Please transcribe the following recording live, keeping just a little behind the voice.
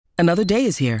Another day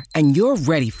is here, and you're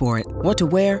ready for it. What to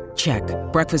wear? Check.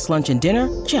 Breakfast, lunch, and dinner?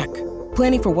 Check.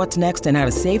 Planning for what's next and how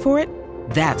to save for it?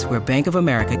 That's where Bank of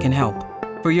America can help.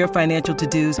 For your financial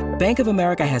to-dos, Bank of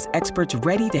America has experts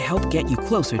ready to help get you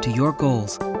closer to your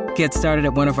goals. Get started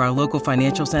at one of our local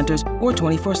financial centers or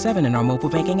 24/7 in our mobile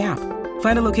banking app.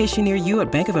 Find a location near you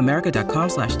at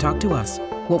bankofamerica.com/talktous.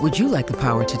 What would you like the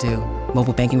power to do?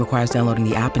 Mobile banking requires downloading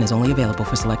the app and is only available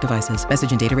for select devices.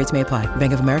 Message and data rates may apply.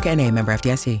 Bank of America N.A., member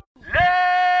FDIC.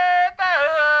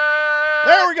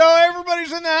 There we go.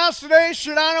 Everybody's in the house today.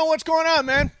 Shadano, what's going on,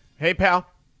 man? Hey, pal.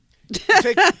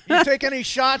 You take any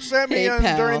shots at me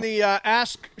Hey, during the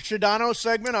Ask Shadano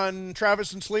segment on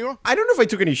Travis and Sliwa? I don't know if I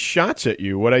took any shots at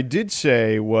you. What I did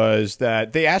say was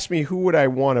that they asked me who would I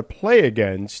want to play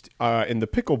against in the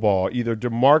pickleball, either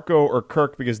DeMarco or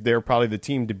Kirk, because they're probably the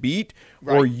team to beat,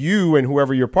 or you and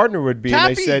whoever your partner would be.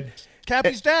 Cappy. And I said,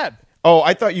 Cappy's dad. "Oh,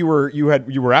 I thought you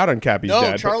were out on Cappy's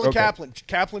dad." No, Charlie okay. Kaplan.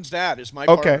 Kaplan's dad is my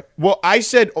Okay. partner. Well, I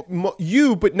said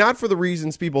you, but not for the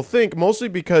reasons people think, mostly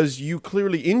because you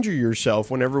clearly injure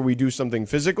yourself whenever we do something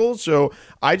physical. So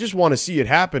I just want to see it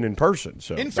happen in person.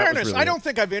 So In fairness, I don't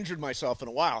think I've injured myself in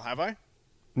a while, have I?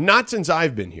 Not since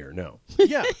I've been here, no.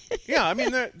 Yeah. I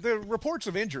mean, the reports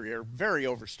of injury are very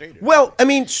overstated. Well, I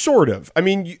mean, sort of. I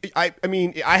mean, I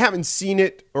haven't seen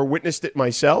it or witnessed it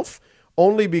myself,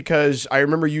 only because I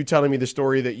remember you telling me the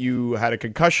story that you had a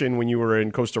concussion when you were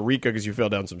in Costa Rica because you fell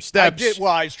down some steps. I did.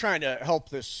 Well, I was trying to help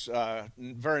this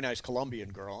very nice Colombian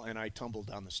girl, and I tumbled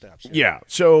down the steps. Yeah.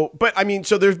 So, but I mean,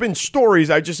 so there's been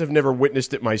stories. I just have never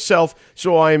witnessed it myself.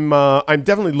 So I'm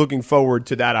definitely looking forward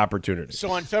to that opportunity.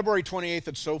 So on February 28th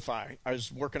at SoFi, I was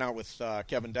working out with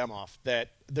Kevin Demoff that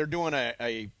they're doing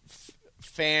a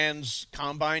fans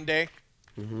combine day.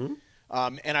 Mm-hmm.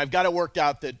 And I've got it worked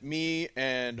out that me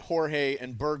and Jorge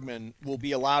and Bergman will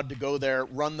be allowed to go there,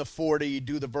 run the 40,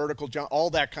 do the vertical jump, all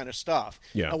that kind of stuff.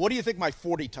 Yeah. Now, what do you think my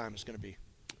 40 time is going to be?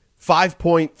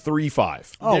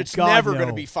 5.35. Oh, It's God, never no. going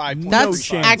to be 5. That's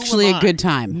chance. actually a good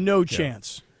time. No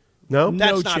chance. No?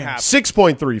 That's No not chance.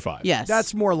 happening. 6.35. Yes.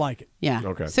 That's more like it. yeah.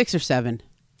 Okay. 6 or 7.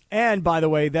 And, by the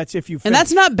way, that's if you finish. And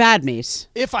that's not bad, Mace.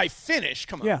 If I finish,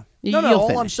 come on. Yeah. You'll No,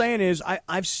 all I'm finish. saying is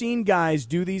I've seen guys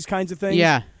do these kinds of things.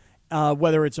 Yeah.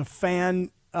 Whether it's a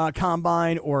fan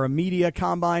combine or a media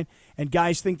combine, and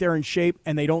guys think they're in shape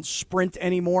and they don't sprint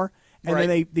anymore. And then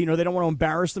they don't want to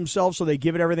embarrass themselves, so they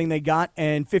give it everything they got,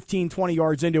 and 15, 20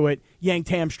 yards into it, yanked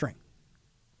hamstring.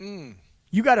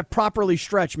 You got to properly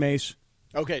stretch, Mace.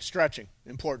 Okay, stretching.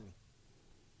 Important.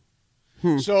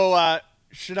 So,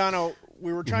 Shadano,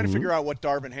 we were trying to figure out what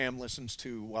Darvin Ham listens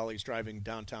to while he's driving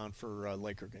downtown for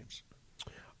Laker games.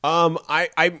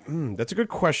 That's a good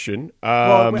question.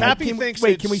 Cappy can thinks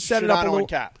we set it up a Shadano little? and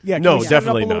Cap. Yeah, can No, we set it up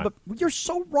definitely a little not. bit? You're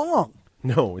so wrong.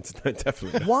 No, it's not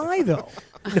definitely not. Why though?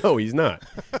 No, he's not.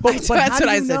 But That's how what do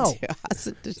I you said, know? too. I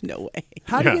said, there's no way.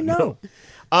 How do you know?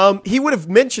 No. He would have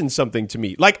mentioned something to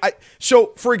me.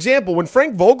 So for example, when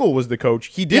Frank Vogel was the coach,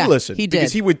 he did Yeah, listen. he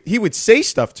Because did. he would say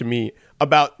stuff to me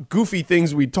about goofy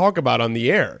things we'd talk about on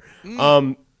the air.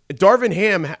 Darvin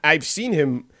Ham, I've seen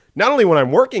him not only when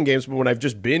I'm working games, but when I've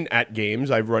just been at games,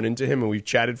 I've run into him and we've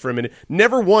chatted for a minute.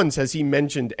 Never once has he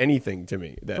mentioned anything to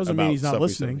me. Doesn't mean he's not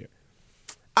listening.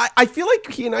 I feel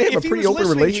like he and I have If a pretty he was open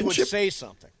listening, relationship. he would say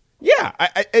something. Yeah,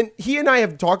 and he and I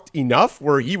have talked enough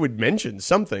where he would mention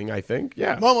something, I think.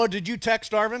 Yeah. Momo, did you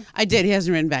text Darvin? I did. He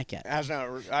hasn't written back yet. Has not.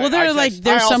 Well, they're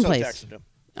they're someplace. Texted him.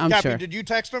 I'm Cappy, sure. did you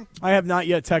text him? I have not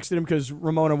yet texted him because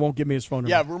Ramona won't give me his phone number.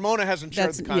 Yeah, Ramona hasn't shared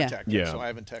That's- the contact yet, yeah. so I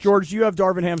haven't texted him. George, do you have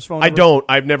Darvin Ham's phone I number? don't.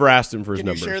 I've never asked him for his Can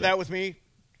you number. share so. that with me?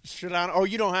 Oh,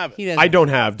 you don't have it. He doesn't. I don't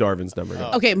have Darvin's number.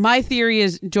 No. Okay, my theory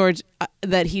is, George,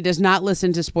 that he does not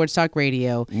listen to sports talk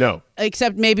radio. No.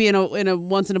 Except maybe in a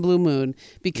once in a blue moon,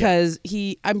 because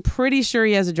I'm pretty sure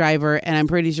he has a driver, and I'm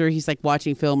pretty sure he's like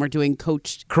watching film or doing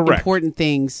coached Correct. important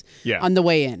things on the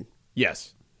way in.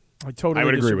 Yes. I totally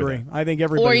would agree disagree. with that. I think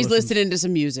everybody Or he's listens. listening to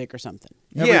some music or something.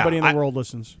 Everybody in the I- world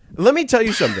listens. Let me tell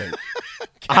you something.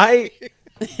 I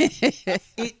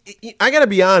got to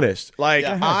be honest.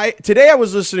 Like today, I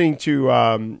was listening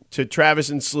to Travis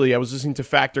and Slee. I was listening to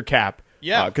Factor Cap.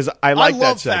 Yeah, because I like that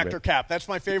love segment. Factor Cap. That's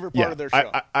my favorite part of their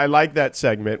show. I like that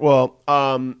segment. Well,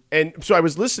 and so I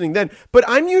was listening then. But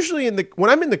I'm usually when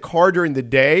I'm in the car during the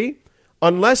day,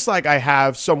 unless like I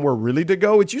have somewhere really to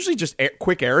go, it's usually just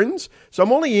quick errands. So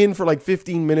I'm only in for like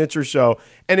 15 minutes or so.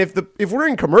 And if we're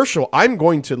in commercial, I'm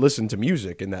going to listen to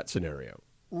music in that scenario.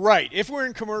 Right. If we're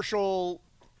in commercial,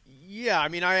 yeah. I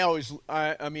mean,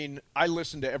 I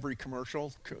listen to every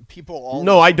commercial. People all.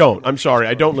 No, I don't. I'm sorry.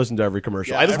 I don't listen to every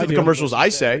commercial. I listen to the commercials I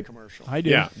say. I do.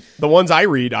 Yeah, the ones I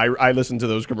read, I listen to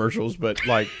those commercials. But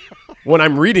like, when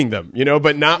I'm reading them,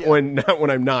 but not when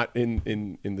I'm not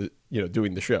in the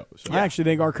doing the show. So. I actually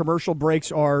think our commercial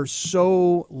breaks are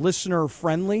so listener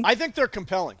friendly. I think they're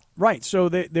compelling. Right, so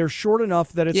they're short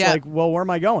enough that it's like, well, where am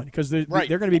I going? Because they're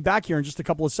going to be back here in just a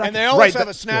couple of seconds. And they always have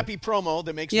a snappy promo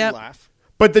that makes you laugh.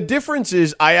 But the difference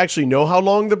is I actually know how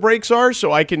long the breaks are,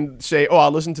 so I can say,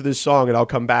 I'll listen to this song, and I'll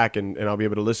come back, and I'll be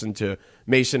able to listen to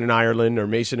Mason in Ireland or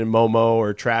Mason and Momo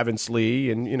or Travis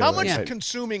Lee. And How much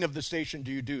consuming of the station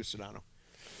do you do, Sedano?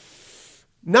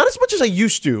 Not as much as I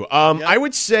used to. I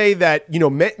would say that,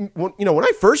 when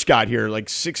I first got here, like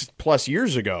 6+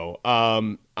 years ago,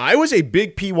 I was a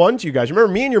big P1 to you guys.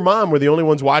 Remember, me and your mom were the only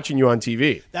ones watching you on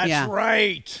TV. That's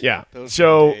right. Yeah.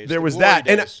 So there was that.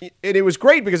 And it was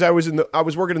great because I was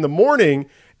working in the morning,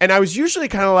 and I was usually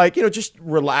kind of like, just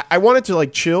relax. I wanted to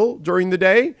like chill during the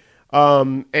day.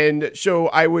 And so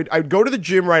I'd go to the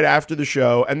gym right after the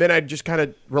show, and then I'd just kind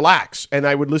of relax, and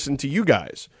I would listen to you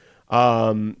guys.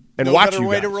 And watch you guys. No better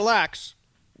way to relax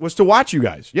was to watch you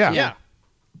guys. Yeah. Yeah.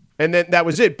 And then that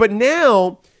was it. But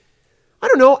now, I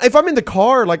don't know. If I'm in the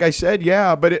car, like I said,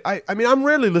 yeah. But I'm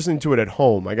rarely listening to it at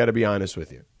home. I got to be honest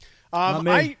with you.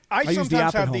 I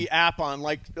sometimes have the app on.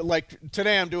 Like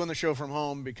today, I'm doing the show from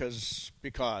home because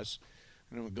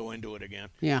I don't go into it again.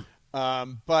 Yeah.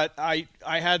 But I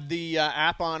had the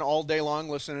app on all day long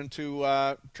listening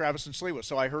to Travis and Sliwa.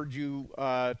 So I heard you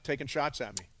taking shots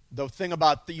at me. The thing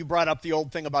you brought up the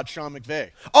old thing about Sean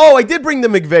McVay. Oh, I did bring the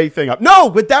McVay thing up. No,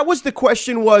 but that was the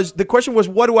question. The question was,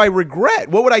 what do I regret?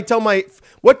 What would I tell my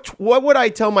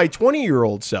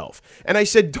 20-year-old self? And I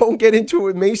said, don't get into it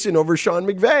with Mason over Sean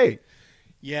McVay.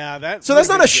 Yeah, that's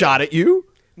not a shot at you.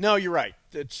 No, you're right.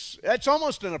 It's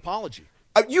almost an apology.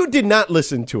 You did not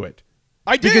listen to it.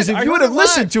 I did. Because if you would have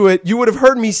listened to it, you would have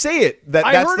heard me say it.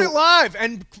 I heard it live,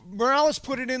 and Morales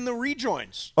put it in the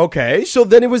rejoins. Okay, so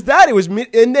then it was that. It was me,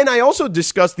 and then I also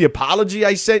discussed the apology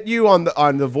I sent you on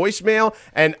the voicemail,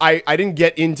 and I didn't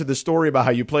get into the story about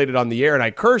how you played it on the air, and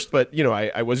I cursed, but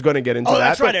I was going to get into that. Oh,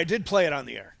 that's right. I did play it on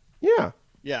the air. Yeah.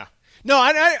 Yeah. No,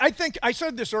 I think I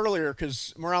said this earlier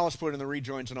because Morales put it in the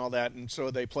rejoins and all that, and so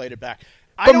they played it back.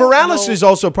 But Morales is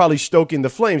also probably stoking the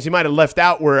flames. He might have left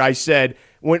out where I said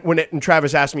when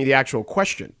Travis asked me the actual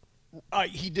question.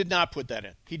 He did not put that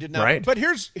in. He did not. Right. But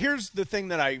here's the thing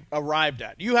that I arrived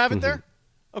at. You have it there?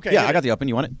 Okay. Yeah, I got the open.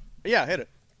 You want it? Yeah, hit it.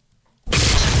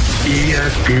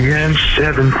 ESPN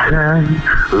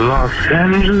 710, Los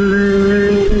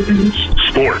Angeles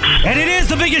Sports. And it is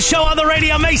the biggest show on the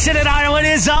radio. Mason in Ireland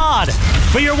is on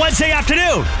for your Wednesday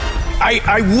afternoon.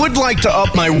 I would like to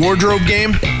up my wardrobe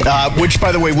game, which,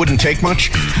 by the way, wouldn't take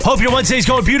much. Hope your Wednesday's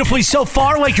going beautifully so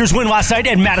far. Lakers win last night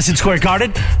at Madison Square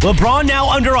Garden. LeBron now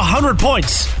under 100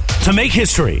 points to make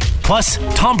history. Plus,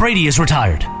 Tom Brady is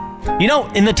retired.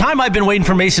 In the time I've been waiting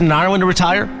for Mason in Ireland to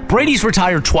retire, Brady's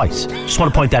retired twice. Just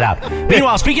want to point that out.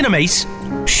 Meanwhile, speaking of Mace,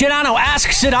 Sedano Ask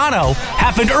Sedano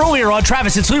happened earlier on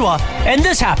Travis and Sliwa, and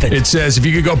this happened. It says, if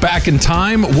you could go back in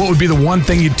time, what would be the one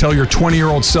thing you'd tell your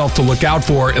 20-year-old self to look out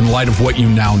for in light of what you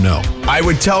now know? I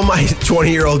would tell my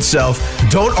 20-year-old self,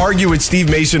 don't argue with Steve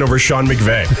Mason over Sean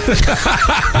McVay.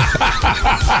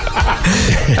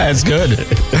 That's good.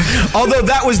 Although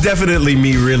that was definitely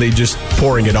me really just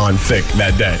pouring it on thick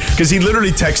that day. Because he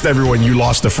literally texted everyone, you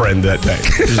lost a friend that day.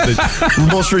 It was the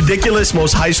most ridiculous,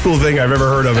 most high school thing I've ever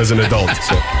heard of as an adult.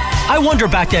 So. I wonder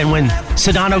back then when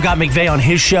Sedano got McVay on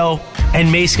his show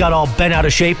and Mace got all bent out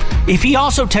of shape, if he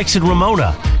also texted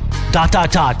Ramona, ...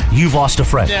 you've lost a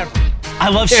friend. Yeah. I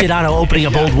love Sedano opening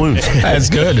up old wounds. That's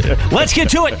good. Let's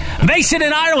get to it. Mason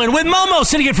in Ireland with Momo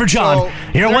sitting in for John.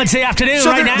 Here Wednesday afternoon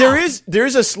right now. There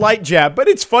is a slight jab, but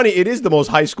it's funny. It is the most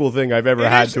high school thing I've ever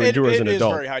had to endure as an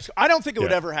adult. It is very high school. I don't think it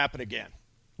would ever happen again.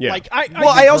 Yeah.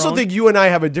 I also think you and I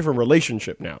have a different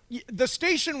relationship now. The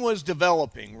station was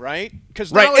developing, right?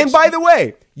 Right. And by the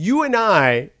way, you and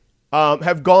I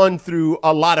have gone through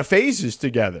a lot of phases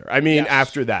together. I mean,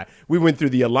 after that, we went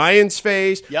through the Alliance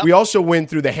phase. Yep. We also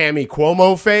went through the Hammy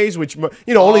Cuomo phase, which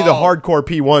only the hardcore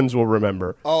P1s will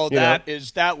remember. Oh,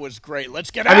 that was great.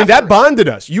 Let's get. That bonded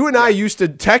us. You and I used to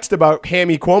text about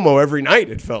Hammy Cuomo every night.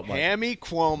 It felt like Hammy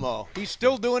Cuomo. He's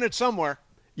still doing it somewhere.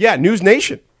 Yeah, News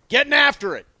Nation. Getting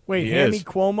after it. Wait, Hammy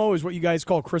Cuomo is what you guys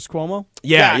call Chris Cuomo?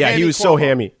 Yeah, he was Cuomo. So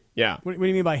hammy. Yeah. What do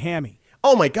you mean by hammy?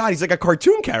 Oh my God, he's like a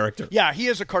cartoon character. Yeah, he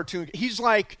is a cartoon. He's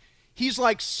like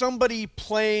somebody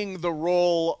playing the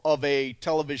role of a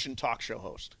television talk show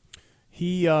host.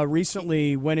 He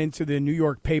recently went into the New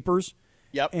York papers.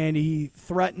 Yep. And he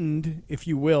threatened, if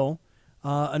you will,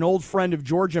 an old friend of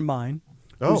George and mine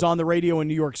who's on the radio in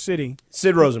New York City.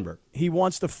 Sid Rosenberg. He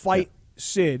wants to fight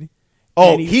Sid.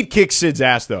 Oh, he'd kick Sid's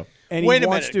ass, though. And wait a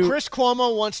minute. Chris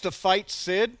Cuomo wants to fight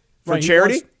Sid? For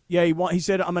charity? Yeah, he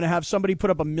said, I'm going to have somebody put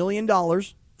up $1 million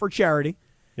for charity.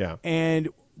 Yeah. And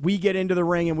we get into the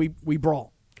ring and we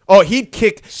brawl. Oh, he'd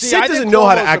kick. Sid doesn't know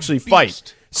how to actually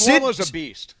fight. Cuomo's a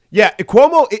beast. Yeah,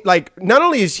 Cuomo, not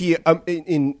only is he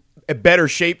in a better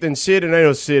shape than Sid, and I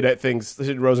know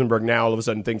Sid Rosenberg now all of a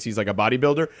sudden thinks he's like a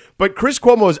bodybuilder, but Chris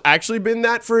Cuomo has actually been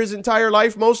that for his entire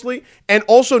life mostly, and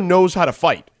also knows how to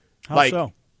fight. How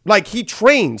so? Like he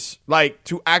trains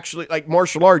to actually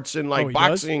martial arts and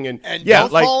boxing and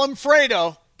don't call him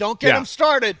Fredo. Don't get him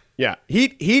started. Yeah,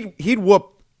 he'd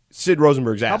whoop Sid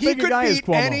Rosenberg's ass. How big he a guy could is beat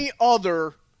Cuomo? any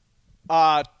other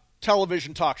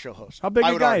television talk show host. How big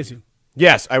a guy is he?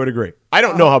 Yes, I would agree. I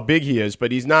don't know how big he is,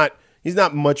 but he's not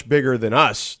much bigger than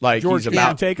us. George, he's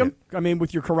about can you take him? I mean,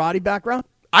 with your karate background?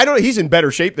 I don't. He's in better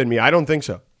shape than me. I don't think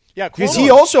so. Yeah, because he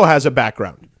also has a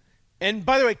background. And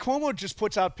by the way, Cuomo just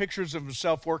puts out pictures of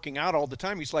himself working out all the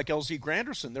time. He's like LZ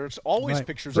Granderson. There's always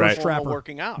pictures of Cuomo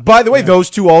working out. By the way, those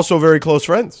two also very close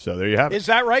friends. So there you have it. Is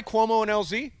that right, Cuomo and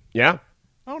LZ? Yeah.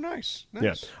 Oh, nice.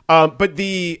 Yeah. But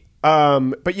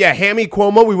yeah, Hammy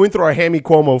Cuomo. We went through our Hammy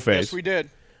Cuomo phase. Yes, we did.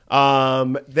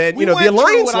 Then the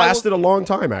alliance lasted a long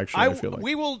time. Actually, I feel like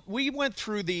we went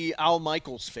through the Al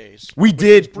Michaels phase. We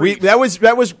did. That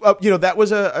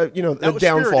was a downfall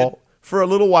spirited. For a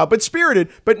little while, but spirited,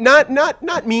 but not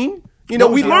mean. We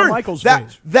learned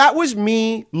that was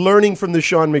me learning from the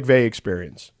Sean McVay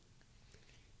experience.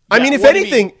 Yeah, I mean, if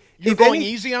anything, you're going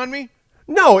easy on me.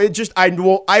 No, it just I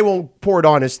won't pour it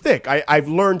on as thick. I've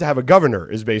learned to have a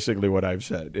governor is basically what I've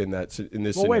said in this. Well,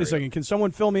 scenario. wait a second. Can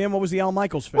someone fill me in? What was the Al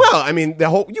Michaels thing? Well, I mean,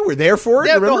 you were there for it.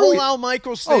 Yeah, remember? the whole Al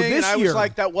Michaels thing. this and I year. was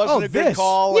like, that wasn't a good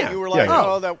call. Yeah. And you were like,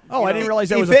 I didn't realize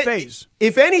that was a phase.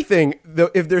 If anything,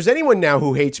 if there's anyone now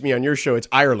who hates me on your show, it's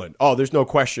Ireland. Oh, there's no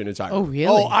question, it's Ireland. Oh,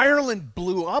 really? Oh, Ireland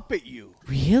blew up at you.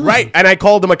 Really? Right, and I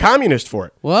called him a communist for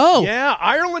it. Whoa. Yeah,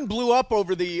 Ireland blew up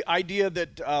over the idea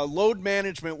that load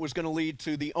management was going to lead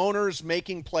to the owners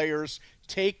making players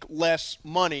take less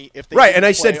money if they right. And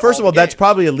I said, play first of all, that's games.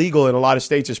 probably illegal in a lot of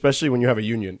states, especially when you have a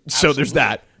union. So there's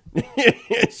that.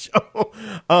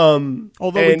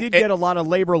 Although we did get a lot of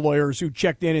labor lawyers who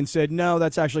checked in and said, no,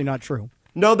 that's actually not true.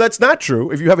 No, that's not true.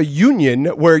 If you have a union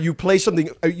where you play something,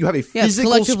 you have a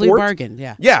physical collectively sport. bargained.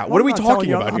 Yeah. Yeah. Well, what are we I'm not talking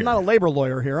telling about you, here? I'm not a labor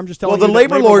lawyer here. I'm just telling well, you the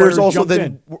labor lawyers also jumped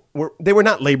then they were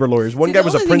not labor lawyers. One See, guy the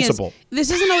was a only thing principal. is,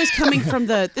 this isn't always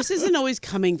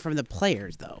coming from the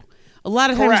players though. A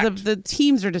lot of times the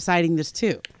teams are deciding this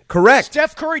too. Correct.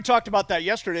 Steph Curry talked about that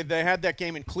yesterday. They had that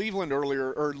game in Cleveland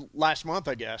earlier, or last month,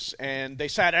 I guess, and they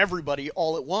sat everybody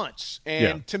all at once.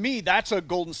 And to me, that's a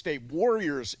Golden State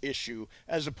Warriors issue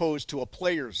as opposed to a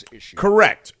players issue.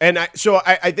 Correct. And I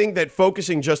think that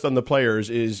focusing just on the players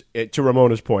is, to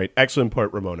Ramona's point, excellent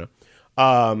point, Ramona.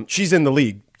 She's in the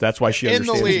league. That's why she understands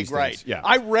in the league, these things. right? Yeah,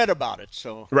 I read about it.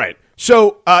 So right.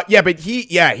 So but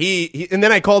he and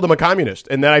then I called him a communist,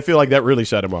 and then I feel like that really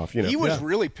set him off. He was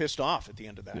really pissed off at the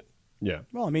end of that. Yeah.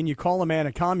 Well, I mean, you call a man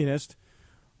a communist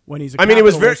when he's a it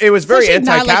was very Especially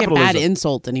not anti-capitalism. like a bad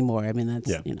insult anymore. I mean,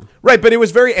 that's right, but it was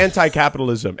very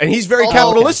anti-capitalism, and he's very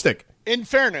capitalistic. In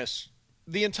fairness,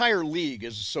 the entire league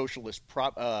is a socialist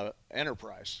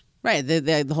enterprise. Right.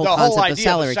 The whole concept idea of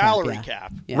salary, of the salary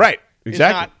cap. Yeah. Right.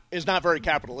 Exactly. Is not very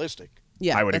capitalistic.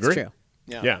 Yeah, I would that's agree. True.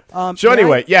 Yeah. So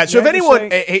anyway, So if anyone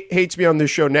hates me on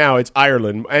this show now, it's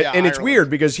Ireland, and it's weird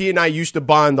because he and I used to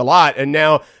bond a lot, and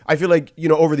now I feel like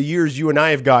over the years you and I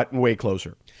have gotten way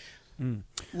closer.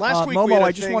 Last week, Momo,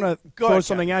 I just want to throw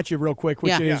something at you real quick,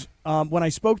 which Yeah. is when I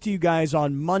spoke to you guys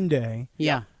on Monday.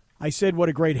 Yeah. I said what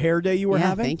a great hair day you were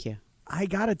having. Thank you. I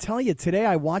got to tell you, today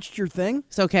I watched your thing.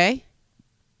 It's okay.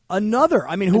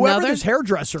 Whoever this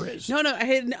hairdresser is. No, I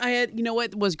had. You know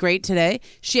what was great today?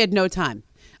 She had no time.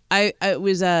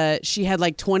 She had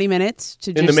like 20 minutes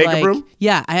to in just the makeup room.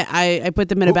 Yeah, I put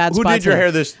them in a bad spot. Who did your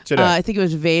hair this today? I think it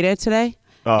was Veda today.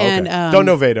 Oh, okay. And, don't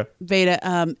know Veda. They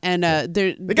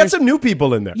got some new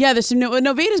people in there. Yeah, there's some new.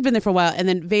 No, Veda's been there for a while, and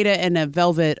then Veda and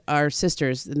Velvet are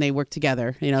sisters, and they work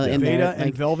together. And Veda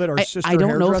and Velvet are sister I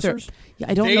don't know if they're. hairdressers?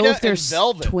 I don't know if they're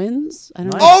twins. I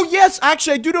don't know. Oh yes,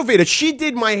 actually I do know Veda. She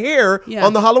did my hair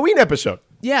on the Halloween episode.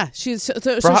 Yeah, she's she's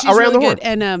around really the good,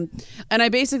 horn. and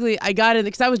I got in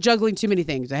because I was juggling too many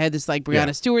things. I had this like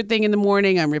Breonna Stewart thing in the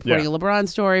morning. I'm reporting a LeBron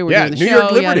story. We're doing the New show,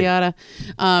 York Liberty. yada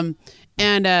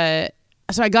yada.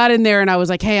 So I got in there and I was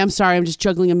like, "Hey, I'm sorry, I'm just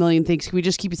juggling a million things. Can we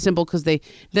just keep it simple?" Because they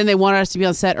wanted us to be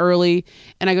on set early,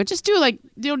 and I go, "Just do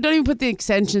don't even put the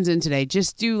extensions in today.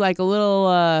 Just do like a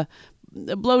little."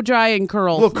 Blow dry and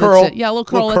curl. Little curl. Yeah, a little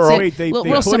curl. Little curl. That's it. Wait, they put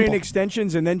real simple. in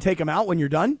extensions and then take them out when you're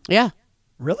done? Yeah.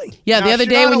 Really? Yeah, Now, the other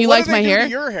day Shadano, when you what liked do they my do to hair,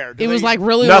 your hair? Do it was they- like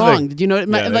really Nothing. long. Did you know? Yeah,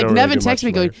 they Like don't Nevin really do texted me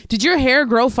much going, later. "Did your hair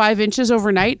grow 5 inches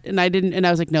overnight?" And I didn't. And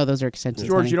I was like, "No, those are extensions."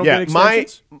 George, honey." you don't Yeah, get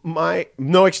extensions? my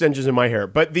no extensions in my hair,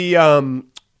 but the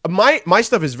my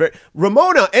stuff is very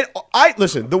Ramona. And I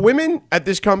listen. The women at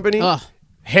this company, Ugh.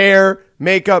 hair,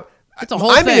 makeup. It's a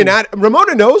whole I'm in thing. and out.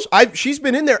 Ramona knows. She's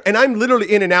been in there, and I'm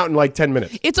literally in and out in like 10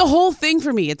 minutes. It's a whole thing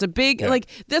for me. It's a big like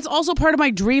that's also part of my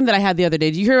dream that I had the other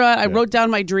day. Did you hear? I wrote down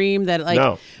my dream that like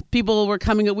No. people were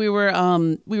coming. We were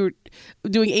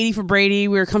doing 80 for Brady.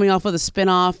 We were coming off with a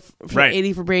spinoff for Right.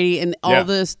 80 for Brady, and all Yeah.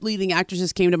 the leading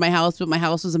actresses came to my house, but my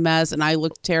house was a mess, and I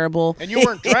looked terrible. And you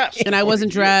weren't dressed. And I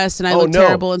wasn't dressed, and I Oh, looked no.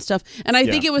 terrible and stuff. And I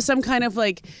think it was some kind of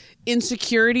like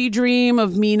insecurity dream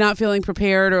of me not feeling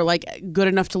prepared or like good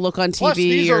enough to look on TV. Plus,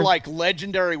 these or, are like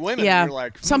legendary women. yeah, You're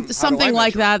like, how do I something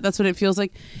like measure? that. That's what it feels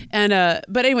like. And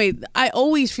but anyway, I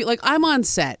always feel like I'm on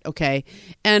set, okay,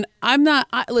 and I'm not.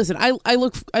 Listen, I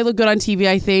look good on TV.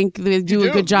 I think they do a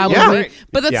do. good job You with look me, great.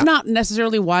 but that's Yeah. not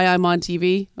necessarily why I'm on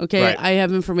TV. Okay, Right. I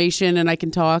have information and I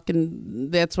can talk,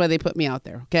 and that's why they put me out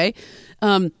there. Okay.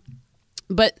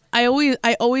 But I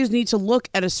always need to look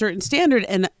at a certain standard,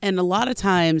 and a lot of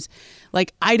times,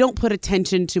 like I don't put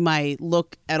attention to my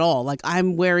look at all. Like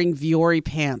I'm wearing Viore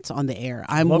pants on the air.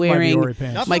 I'm Love my wearing Viore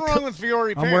pants. Nothing my wrong with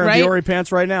Fiore pants. I'm wearing Right? Viore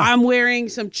pants right now. I'm wearing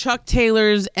some Chuck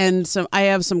Taylors and I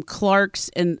have some Clarks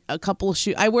and a couple of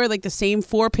shoes. I wear like the same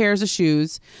 4 pairs of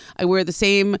shoes. I wear the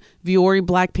same Viore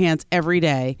black pants every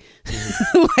day.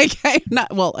 Like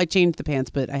I changed the pants,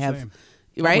 but I have, Same.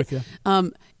 right? with you.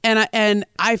 And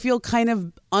I feel kind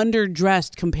of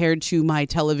underdressed compared to my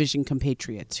television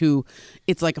compatriots who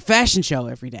it's like a fashion show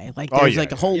every day. Like there's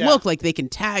like a whole look, like they can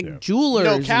tag jewelers. You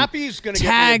know, and Cappy's going to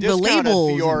tag get me a the discount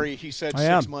labels. at Fiore, he said I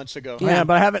am. 6 months ago. Yeah,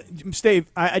 but I haven't, Steve,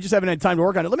 I just haven't had time to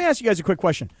work on it. Let me ask you guys a quick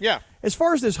question. Yeah. As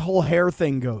far as this whole hair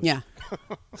thing goes. Yeah.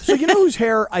 So you know whose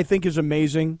hair I think is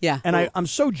amazing? Yeah. And I'm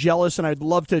so jealous and I'd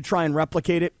love to try and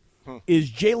replicate it, is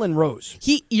Jalen Rose.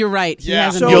 You're right. He Yeah.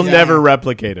 has So- You'll amazing never hair.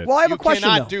 replicate it. Well, I have You a question,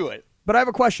 cannot though. do it. But I have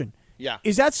a question. Yeah.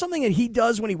 Is that something that he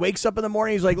does when he wakes up in the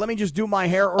morning? He's like, let me just do my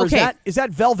hair? Or Okay. is that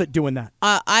Velvet doing that?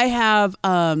 I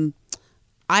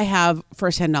have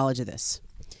firsthand knowledge of this.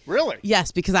 Really?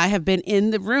 Yes, because I have been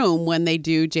in the room when they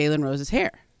do Jalen Rose's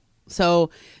hair. So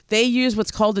they use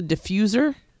what's called a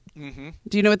diffuser. Mm-hmm.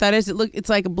 Do you know what that is? It's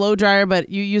like a blow dryer, but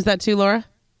you use that too, Laura?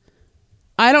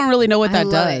 I don't really know what that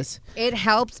love does. It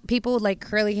helps people with like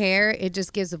curly hair. It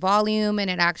just gives volume and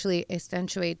it actually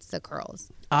accentuates the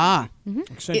curls. Ah.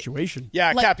 Accentuation.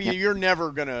 Yeah, Like- Cappy, you're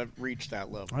never going to reach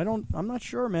that level. I'm not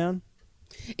sure, man.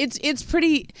 It's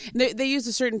pretty. They use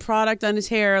a certain product on his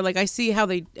hair. Like I see how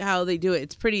they do it.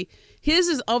 It's pretty. His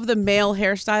is of the male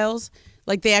hairstyles.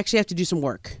 Like they actually have to do some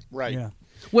work. Right. Yeah.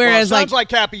 Whereas well, it sounds like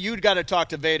Cappy, you'd got to talk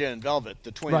to Veda and Velvet,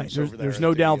 the twins Right. over there. There's at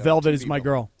no the, doubt Velvet TV is my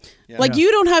building. girl. like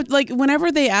you don't have like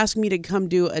whenever they ask me to come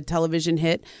do a television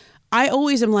hit, I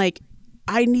always am like,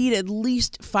 I need at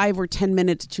least 5 or 10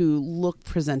 minutes to look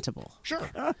presentable. Sure.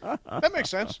 That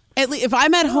makes sense. At least if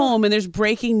I'm at home and there's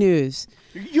breaking news,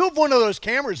 You have one of those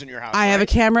cameras in your house, I have a right?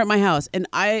 camera at my house, and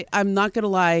I'm not gonna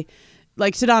lie.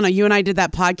 Like Sedona, you and I did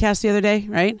that podcast the other day,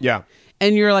 right? Yeah.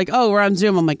 And you're like, oh, we're on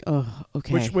Zoom. I'm like, oh,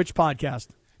 okay. Which podcast?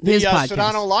 His the podcast.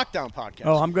 Sedano Lockdown podcast.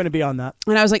 Oh, I'm going to be on that.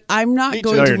 And I was like, I'm not Me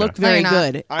going too. No, to you're look not. very No, you're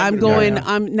not. good. I'm I'm gonna going. be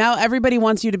on Now everybody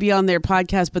wants you to be on their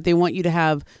podcast, but they want you to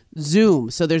have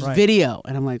Zoom, so there's Right. video.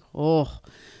 And I'm like, oh.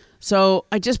 So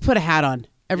I just put a hat on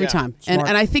every Yeah, time, smart.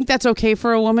 and I think that's okay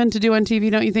for a woman to do on TV,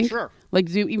 don't you think? Sure. Like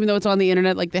even though it's on the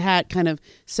internet, like the hat kind of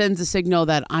sends a signal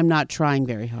that I'm not trying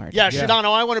very hard. Yeah,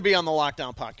 Sedano, I want to be on the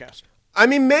Lockdown podcast. I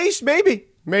mean, Mace, maybe.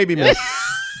 Maybe.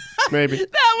 Maybe.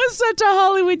 That was such a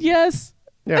Hollywood yes.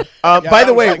 Yeah. By the that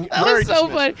was way, like- That Very was so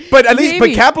dismissive. funny. but at least,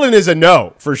 Maybe. but Kaplan is a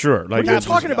no for sure. Like What are you that's-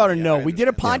 talking about a no? Yeah, We did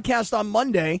a podcast on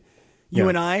Monday, you Yeah.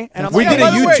 and I. And I'm We like, did a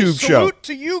by the way, YouTube show. salute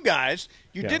to you guys.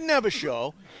 You Yeah. didn't have a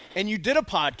show, and you did a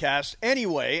podcast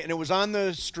anyway, and it was on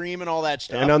the stream and all that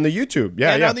stuff. and on the YouTube.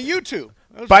 Yeah, and yeah. on the YouTube.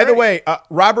 That was By the great. way,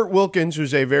 Robert Wilkins,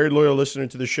 who's a very loyal listener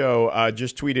to the show,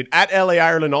 just tweeted, at LA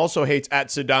Ireland also hates at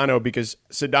Sedano because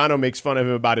Sedano makes fun of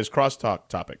him about his crosstalk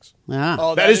topics. Ah.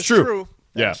 Oh, That is true.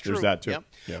 Yeah, That's there's true. that too. Yep.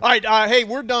 Yeah. All right, hey,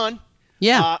 we're done.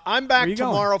 Yeah. I'm back you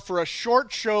going? tomorrow for a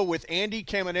short show with Andy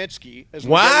Kamenetsky. As we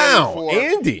get Wow, ready for,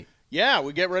 Andy. Yeah,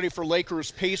 we get ready for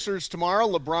Lakers Pacers tomorrow.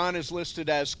 LeBron is listed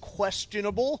as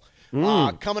questionable.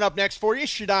 Coming up next for you,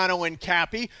 Shadano and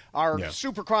Cappy. Our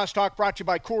Super Crosstalk brought to you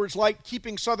by Coors Light,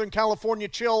 keeping Southern California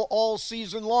chill all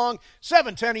season long.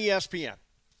 710 ESPN.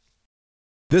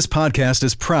 This podcast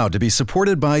is proud to be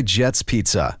supported by Jets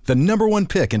Pizza, the #1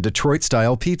 pick in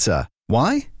Detroit-style pizza.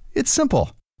 Why? It's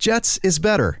simple. Jets is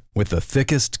better. With the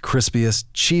thickest, crispiest,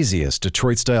 cheesiest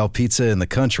Detroit-style pizza in the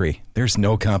country, there's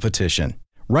no competition.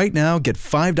 Right now, get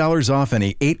 $5 off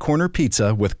any 8-corner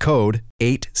pizza with code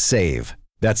 8SAVE.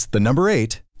 That's the number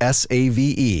 8,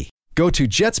 S-A-V-E. Go to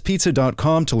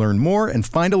jetspizza.com to learn more and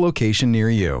find a location near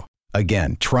you.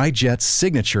 Again, try Jet's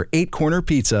signature 8-corner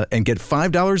pizza and get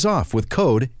 $5 off with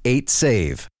code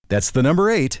 8SAVE. That's the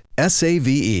number 8,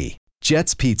 S-A-V-E.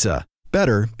 Jet's Pizza.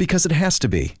 Better because it has to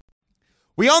be.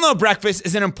 We all know breakfast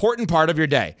is an important part of your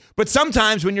day, but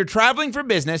sometimes when you're traveling for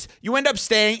business, you end up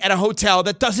staying at a hotel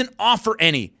that doesn't offer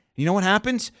any. You know what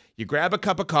happens? You grab a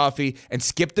cup of coffee and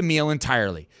skip the meal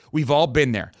entirely. We've all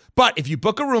been there. But if you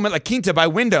book a room at La Quinta by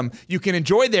Wyndham, you can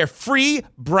enjoy their free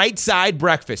Bright Side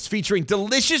breakfast featuring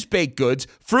delicious baked goods,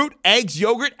 fruit, eggs,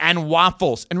 yogurt, and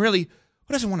waffles. And really,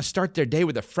 who doesn't want to start their day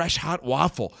with a fresh, hot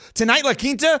waffle? Tonight, La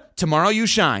Quinta, tomorrow you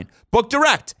shine. Book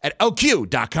direct at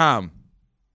lq.com.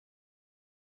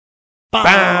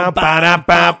 Ba ba da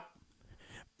ba,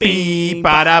 bee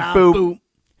ba da boop,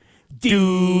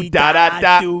 do da da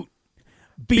da,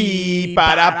 bee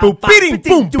ba da boop, beating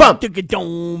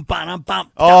boom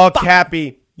bump. Oh,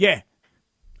 Cappy. Yeah.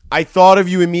 I thought of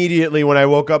you immediately when I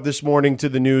woke up this morning to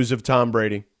the news of Tom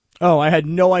Brady. Oh, I had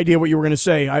no idea what you were going to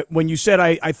say. When you said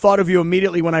I thought of you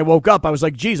immediately when I woke up, I was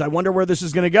like, geez, I wonder where this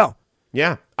is going to go.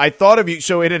 Yeah, I thought of you.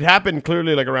 So it had happened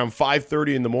clearly like around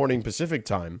 5:30 in the morning Pacific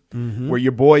time, where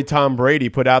your boy Tom Brady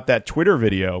put out that Twitter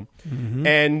video,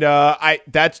 and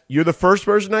you're the first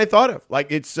person I thought of.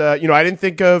 Like it's I didn't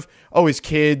think of his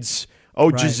kids,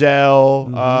 right. Giselle,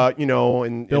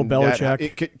 and Bill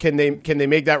Belichick. Can they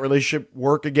make that relationship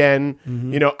work again?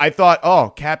 I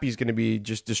thought, Cappy's going to be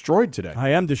just destroyed today. I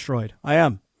am destroyed. I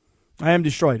am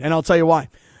destroyed, and I'll tell you why.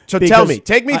 So tell me,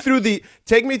 take me through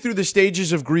the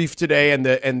stages of grief today, and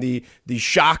the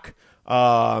shock,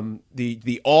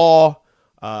 the awe.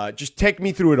 Just take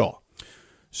me through it all.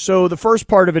 So the first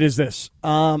part of it is this: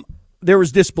 there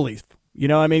was disbelief.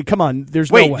 Come on, there's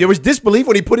no way. There was disbelief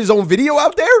when he put his own video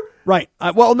out there. Right.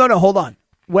 No, hold on.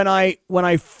 When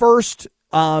I first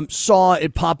saw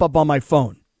it pop up on my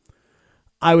phone,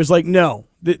 I was like, no,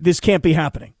 this can't be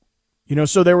happening.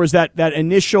 So there was that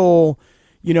initial.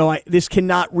 This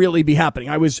cannot really be happening.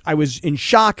 I was in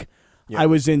shock. Yeah. I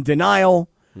was in denial.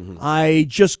 I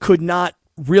just could not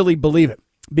really believe it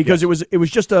because it was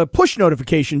just a push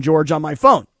notification, George, on my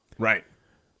phone. Right.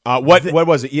 What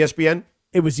was it? ESPN?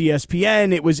 It was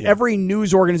ESPN. It was every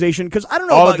news organization because I don't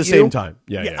know all about at the you. same time.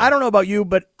 Yeah. I don't know about you,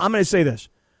 but I'm going to say this.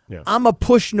 Yeah. I'm a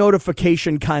push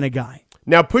notification kind of guy.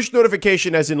 Now, push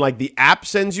notification as in like the app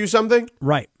sends you something?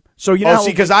 Right. So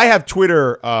because I have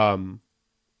Twitter.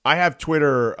 I have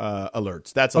Twitter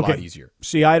alerts. That's a lot easier.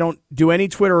 See, I don't do any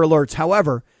Twitter alerts.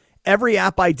 However, every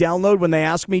app I download, when they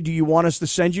ask me, do you want us to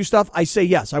send you stuff? I say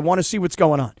yes. I want to see what's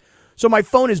going on. So my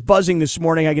phone is buzzing this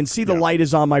morning. I can see the light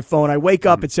is on my phone. I wake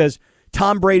up. It says,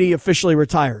 Tom Brady officially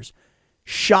retires.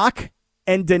 Shock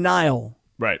and denial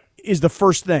is the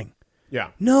first thing. Yeah.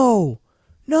 No.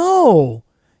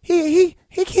 He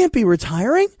can't be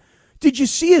retiring. Did you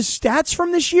see his stats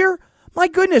from this year? My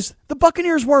goodness, the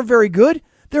Buccaneers weren't very good.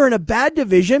 They're in a bad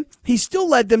division. He still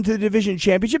led them to the division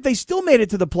championship. They still made it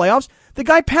to the playoffs. The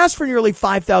guy passed for nearly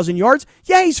 5,000 yards.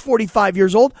 Yeah, he's 45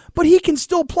 years old, but he can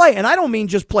still play. And I don't mean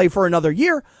just play for another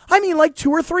year. I mean like 2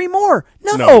 or 3 more.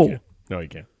 No, you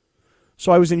can't.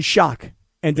 So I was in shock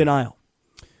and denial.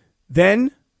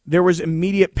 Then there was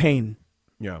immediate pain.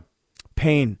 Yeah.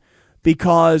 Pain.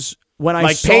 Because when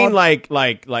I saw pain, like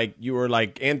you were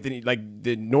like Anthony, like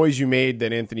the noise you made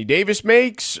that Anthony Davis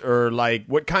makes, or like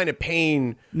what kind of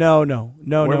pain? No.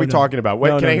 What are we talking about?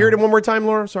 Can I hear it one more time,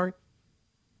 Laura? Sorry.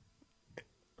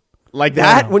 Like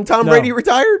that when Tom Brady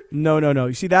retired? No.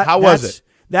 You see that? How was it?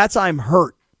 That's I'm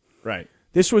hurt. Right.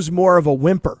 This was more of a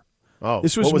whimper. Oh,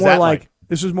 this was what was more that like.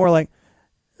 This was more like.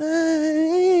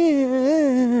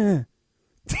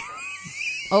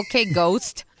 Okay,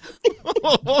 ghost.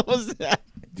 What was that?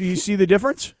 Do you see the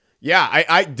difference?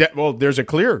 Yeah, well, there's a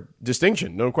clear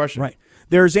distinction, no question. Right.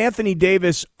 There's Anthony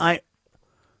Davis. I'm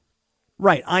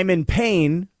in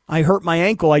pain. I hurt my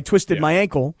ankle. I twisted my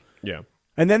ankle. Yeah.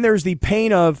 And then there's the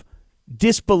pain of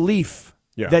disbelief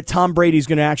that Tom Brady's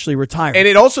going to actually retire. And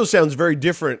it also sounds very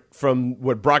different from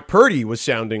what Brock Purdy was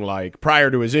sounding like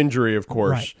prior to his injury, of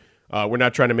course. Right. We're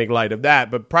not trying to make light of that.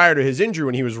 But prior to his injury,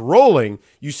 when he was rolling,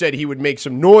 you said he would make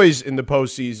some noise in the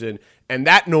postseason, and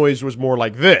that noise was more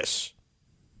like this.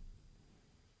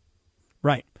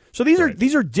 Right. So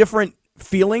these are different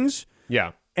feelings.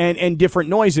 Yeah. And different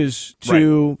noises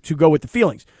to go with the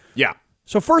feelings. Yeah.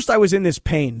 So first I was in this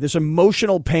pain, this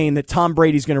emotional pain that Tom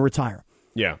Brady's going to retire.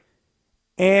 Yeah.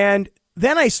 And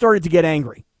then I started to get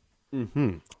angry.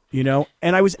 Mm-hmm.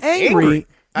 And I was angry.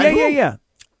 Yeah.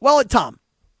 Well, at Tom.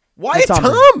 Why at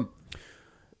Tom?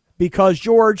 Because,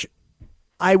 George,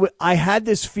 I had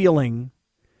this feeling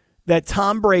that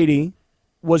Tom Brady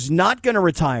was not going to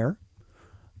retire,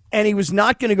 and he was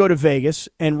not going to go to Vegas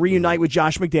and reunite with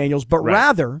Josh McDaniels, but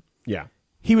rather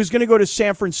he was going to go to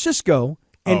San Francisco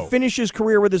and finish his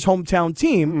career with his hometown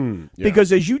team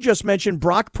because, as you just mentioned,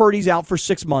 Brock Purdy's out for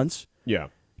 6 months. Yeah.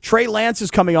 Trey Lance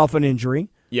is coming off an injury.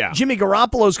 Yeah. Jimmy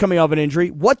Garoppolo's coming off an injury.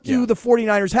 What do the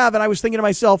 49ers have? And I was thinking to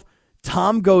myself,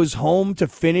 Tom goes home to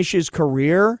finish his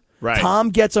career. Right. Tom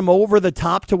gets him over the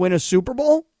top to win a Super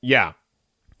Bowl. Yeah.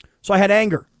 So I had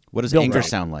anger. What does anger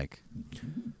sound like?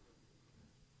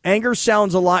 Anger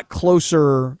sounds a lot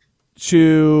closer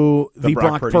to the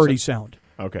Brock Purdy sound.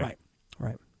 Okay. Right.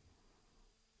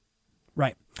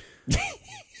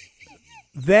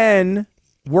 Then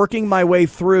working my way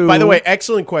through. By the way,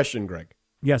 excellent question, Greg.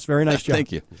 Yes, very nice job.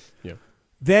 Thank you. Yeah.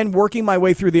 Then working my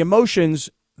way through the emotions,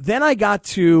 then I got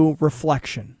to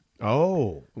reflection.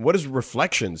 Oh, what does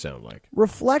reflection sound like?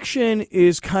 Reflection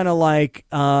is kind of like,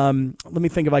 let me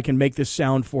think if I can make this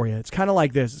sound for you. It's kind of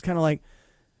like this. It's kind of like,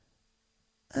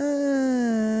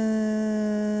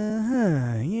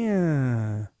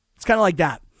 yeah. It's kind of like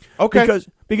that. Okay.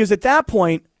 Because at that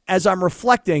point, as I'm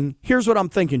reflecting, here's what I'm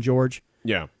thinking, George.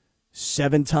 Yeah.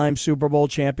 7-time Super Bowl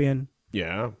champion.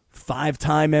 Yeah.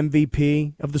 5-time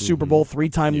MVP of the Super Bowl,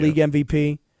 3-time league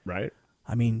MVP. Right.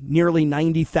 I mean, nearly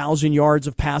 90,000 yards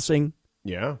of passing.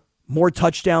 Yeah. More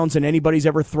touchdowns than anybody's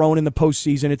ever thrown in the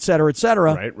postseason, et cetera, et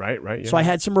cetera. Right. Yeah. So I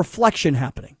had some reflection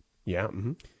happening. Yeah.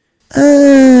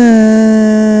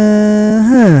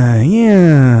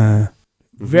 Yeah.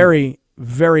 Very,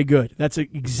 very good. That's an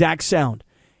exact sound.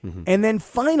 And then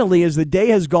finally, as the day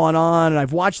has gone on, and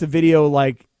I've watched the video,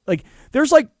 like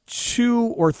there's like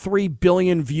 2 or 3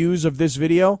 billion views of this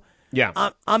video.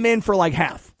 Yeah. I'm in for like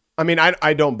half. I mean,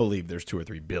 I don't believe there's 2 or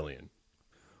 3 billion.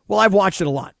 Well, I've watched it a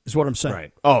lot, is what I'm saying.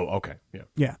 Right. Oh, okay. Yeah.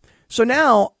 Yeah. So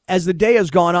now, as the day has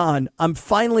gone on, I'm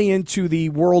finally into the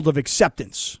world of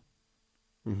acceptance.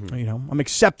 I'm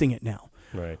accepting it now.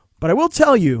 Right. But I will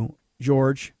tell you,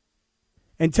 George,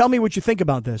 and tell me what you think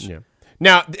about this. Yeah.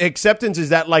 Now, acceptance, is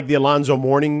that like the Alonzo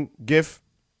Mourning gif?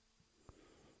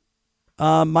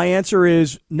 My answer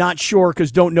is not sure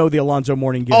because don't know the Alonzo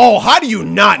Mourning gift. Oh, how do you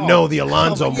not know the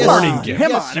Alonzo Mourning gift?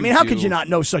 Come on. I mean, how could you not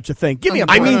know such a thing? Give me a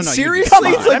I break. mean, seriously?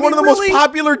 It's like one of the most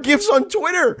popular gifs on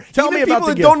Twitter. Tell me about people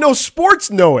the that gif. don't know sports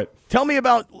know it. Tell me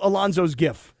about Alonzo's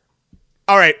gif.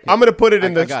 All right, I'm going to put it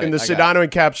in the got it. Sedano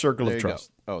and Cap circle There of you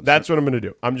trust. go. Oh, that's what I'm going to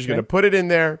do. I'm just going to put it in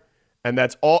there, and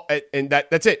that's all. And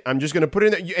that's it. I'm just going to put it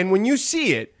in there. And when you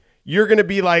see it, you're going to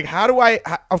be like, how do I?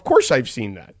 Of course, I've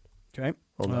seen that. Okay.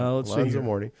 Hold on. Let's see Alonzo here.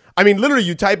 Mourning. I mean, literally,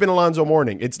 you type in Alonzo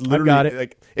Mourning. It's literally got it.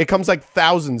 like it comes like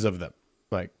thousands of them.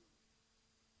 Like,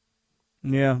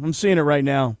 Yeah, I'm seeing it right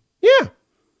now. yeah,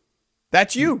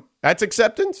 that's you. That's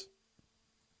acceptance.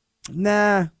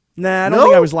 Nah, I don't No?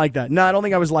 think I was like that. No, I don't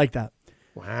think I was like that.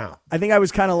 Wow. I think I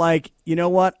was kind of like, you know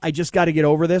what? I just got to get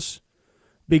over this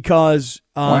because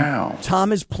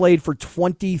Tom has played for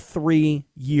 23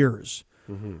 years.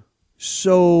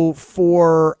 So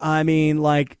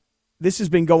this has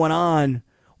been going on.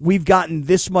 We've gotten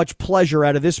this much pleasure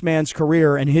out of this man's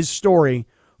career and his story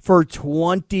for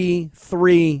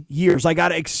 23 years. I got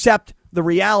to accept the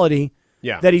reality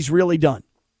that he's really done.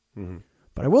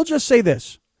 But I will just say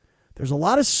this. There's a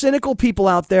lot of cynical people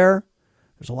out there.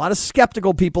 There's a lot of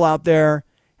skeptical people out there.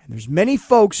 And there's many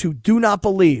folks who do not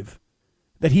believe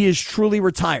that he is truly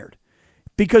retired.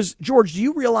 Because, George, do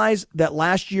you realize that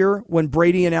last year when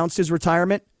Brady announced his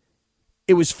retirement,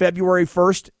 it was February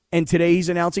 1st, and today he's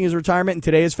announcing his retirement, and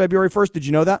today is February 1st? Did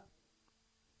you know that?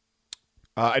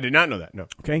 I did not know that, no.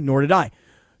 Okay, nor did I.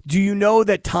 Do you know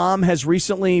that Tom has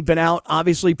recently been out,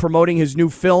 obviously, promoting his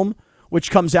new film, which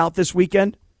comes out this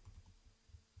weekend?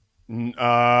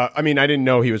 I mean, I didn't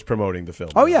know he was promoting the film.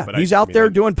 Oh, yeah. But He's out there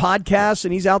doing podcasts,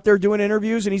 and he's out there doing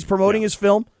interviews, and he's promoting his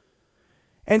film.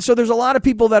 And so there's a lot of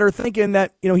people that are thinking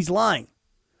that, he's lying,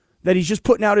 that he's just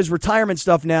putting out his retirement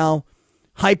stuff now,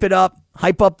 hype it up,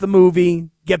 hype up the movie,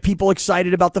 get people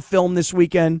excited about the film this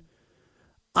weekend.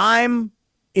 I'm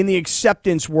in the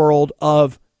acceptance world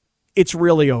of it's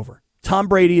really over. Tom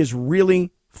Brady is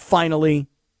really finally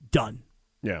done.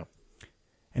 Yeah.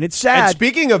 And it's sad. And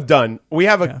speaking of done, we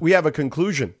have a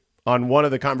conclusion on one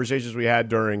of the conversations we had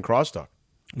during Crosstalk.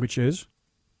 Which is?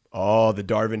 Oh, the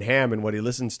Darvin Ham and what he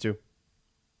listens to.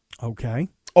 Okay.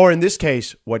 Or in this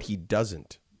case, what he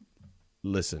doesn't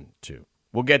listen to.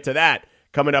 We'll get to that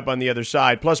coming up on the other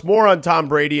side. Plus more on Tom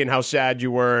Brady and how sad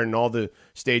you were and all the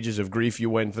stages of grief you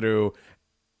went through.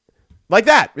 Like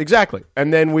that, exactly.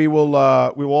 And then we will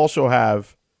also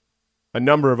have a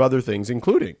number of other things,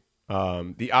 including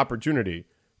the opportunity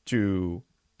to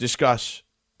discuss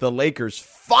the Lakers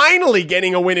finally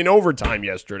getting a win in overtime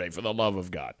yesterday, for the love of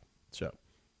God. So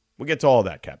we'll get to all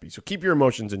that, Cappy. So keep your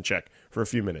emotions in check for a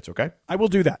few minutes, okay? I will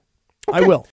do that. Okay. I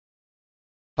will.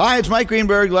 Hi, it's Mike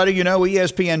Greenberg letting you know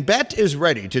ESPN Bet is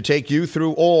ready to take you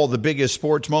through all the biggest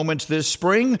sports moments this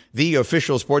spring. The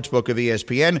official sportsbook of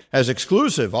ESPN has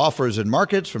exclusive offers and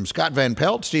markets from Scott Van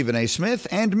Pelt, Stephen A. Smith,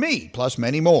 and me, plus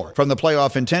many more. From the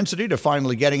playoff intensity to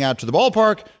finally getting out to the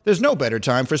ballpark, there's no better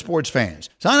time for sports fans.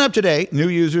 Sign up today. New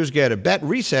users get a bet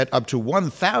reset up to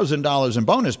 $1,000 in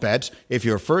bonus bets if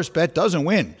your first bet doesn't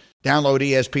win. Download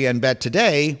ESPN Bet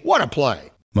today. What a play.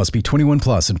 Must be 21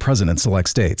 plus and present in select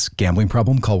states. Gambling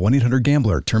problem? Call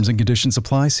 1-800-GAMBLER. Terms and conditions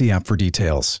apply. See app for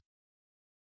details.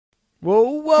 Whoa,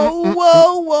 whoa,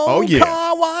 whoa, whoa. Oh, yeah.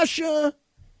 Car washer.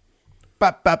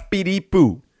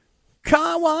 Ba-ba-be-dee-boo.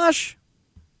 Car wash.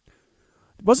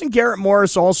 Wasn't Garrett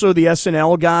Morris also the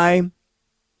SNL guy?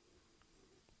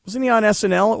 Wasn't he on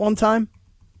SNL at one time?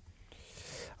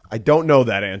 I don't know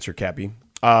that answer, Cappy.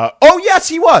 Oh, yes,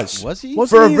 he was. Was he?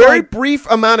 Wasn't For a he very like- brief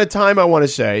amount of time, I want to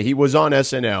say, he was on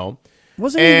SNL.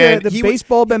 Wasn't he And the he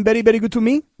baseball Ben Betty Betty Good to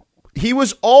Me? He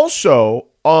was also,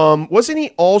 wasn't he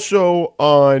also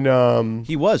on...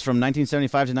 He was from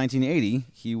 1975 to 1980.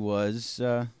 He was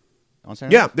on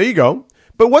Saturday Yeah, Night. there you go.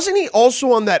 But wasn't he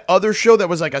also on that other show that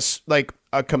was like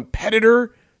a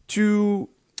competitor to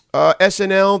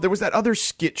SNL? There was that other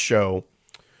skit show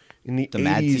in the 80s.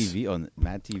 Mad TV. Oh,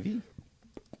 Mad TV.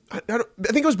 I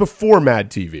think it was before Mad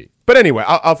TV. But anyway,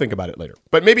 I'll think about it later.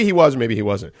 But maybe he was, maybe he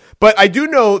wasn't. But I do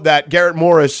know that Garrett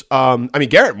Morris,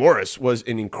 Garrett Morris was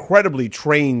an incredibly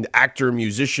trained actor,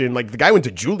 musician. Like, the guy went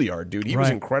to Juilliard, dude. He was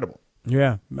Right. incredible.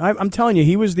 Yeah. I'm telling you,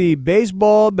 he was the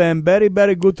baseball Ben Betty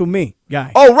Betty Good to Me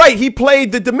guy. Oh, right. He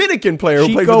played the Dominican player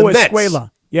who played Chico for the Mets.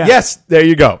 Escuela. Yeah. Yes, there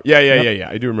you go. Yeah.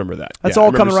 I do remember that. That's Yeah, I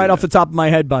all remember coming right seeing off the top of my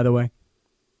head, by the way.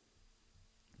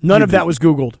 None of that was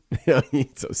Googled. that. He's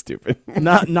so stupid.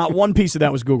 Not one piece of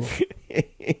that was Googled.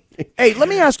 Hey, let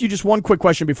me ask you just one quick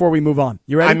question before we move on.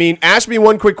 You ready? I mean, ask me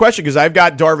one quick question because I've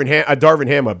got a Darvin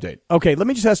Ham update. Okay, let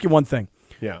me just ask you one thing.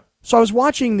 Yeah. So I was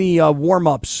watching the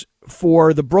warm-ups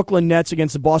for the Brooklyn Nets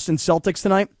against the Boston Celtics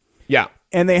tonight. Yeah.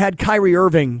 And they had Kyrie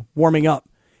Irving warming up.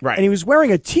 Right. And he was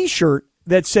wearing a T-shirt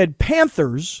that said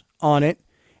Panthers on it,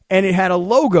 and it had a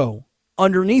logo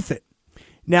underneath it.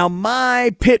 Now,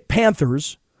 my Pitt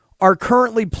Panthers are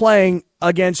currently playing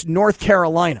against North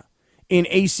Carolina in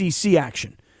ACC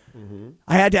action. Mm-hmm.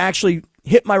 I had to actually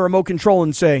hit my remote control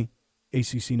and say,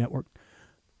 ACC Network.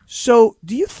 So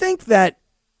do you think that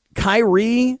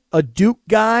Kyrie, a Duke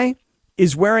guy,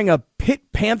 is wearing a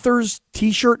Pitt Panthers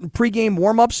T-shirt in pregame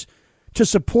warmups to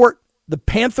support the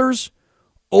Panthers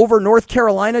over North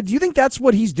Carolina? Do you think that's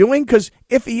what he's doing? Because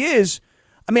if he is,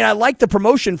 I mean, I like the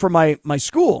promotion for my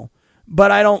school,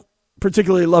 but I don't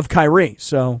particularly love Kyrie.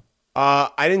 So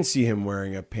I didn't see him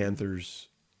wearing a Panthers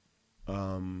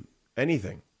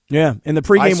anything. Yeah, in the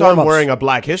pregame I saw warm-ups. him wearing a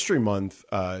Black History Month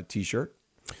T-shirt.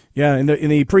 Yeah, in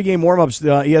the pregame warm-ups,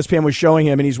 ESPN was showing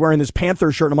him, and he's wearing this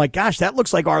Panther shirt. And I'm like, gosh, that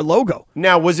looks like our logo.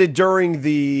 Now, was it during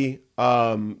the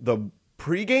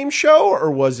pregame show,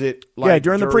 or was it like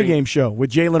during the pregame show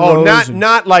with Jalen Oh, Rose?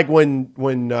 not like when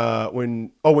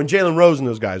Jalen Rose and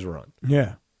those guys were on.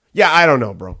 Yeah. Yeah, I don't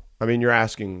know, bro. I mean, you're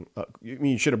asking.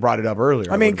 You should have brought it up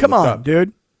earlier. I mean, come on,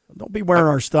 dude. Don't be wearing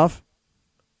our stuff.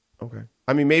 Okay.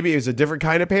 I mean, maybe it's a different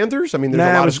kind of Panthers. I mean,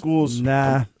 there's a lot of schools.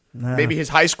 Nah. Maybe his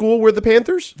high school were the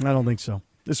Panthers. I don't think so.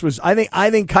 This was. I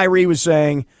think Kyrie was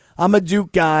saying, "I'm a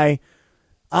Duke guy.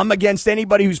 I'm against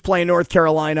anybody who's playing North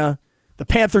Carolina. The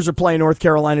Panthers are playing North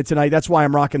Carolina tonight. That's why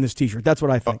I'm rocking this T-shirt." That's what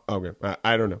I think. Okay.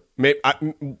 I don't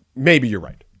know. Maybe you're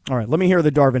right. All right. Let me hear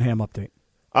the Darvin Ham update.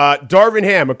 Darvin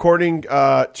Ham, according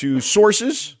to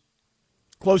sources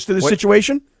close to the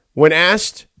situation, when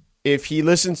asked if he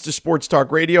listens to sports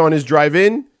talk radio on his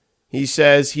drive-in, he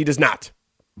says he does not.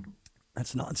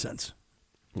 That's nonsense.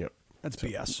 Yep. That's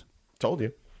BS. Told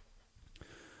you.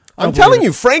 I'm telling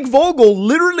you, Frank Vogel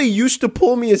literally used to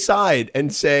pull me aside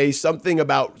and say something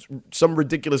about some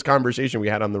ridiculous conversation we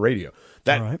had on the radio.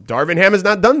 That Darvin Ham has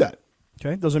not done that.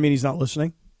 Okay. Doesn't mean he's not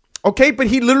listening. Okay, but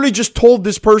he literally just told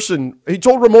this person, he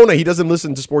told Ramona he doesn't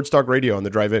listen to sports talk radio on the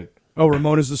drive-in. Oh,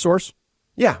 Ramona's the source?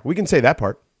 Yeah, we can say that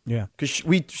part. Yeah. Because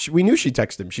we knew she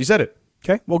texted him. She said it.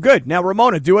 Okay, well, good. Now,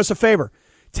 Ramona, do us a favor.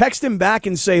 Text him back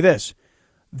and say this.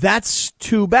 That's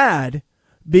too bad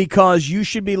because you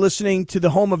should be listening to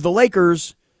the home of the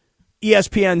Lakers,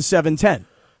 ESPN 710.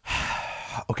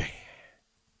 Okay.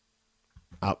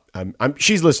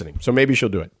 She's listening, so maybe she'll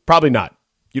do it. Probably not.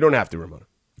 You don't have to, Ramona.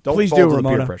 Don't Please fall do, to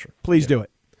Ramona. the peer pressure. Please do it.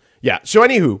 Yeah. So,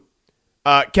 anywho,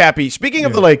 Cappy, speaking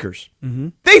of the Lakers,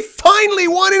 they finally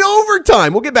won in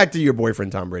overtime. We'll get back to your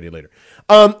boyfriend, Tom Brady, later.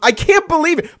 I can't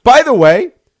believe it. By the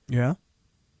way,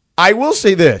 I will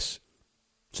say this.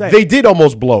 They did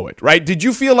almost blow it, right? Did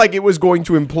you feel like it was going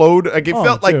to implode? Like it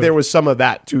felt like there was some of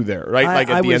that too there, right? Like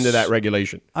at the end of that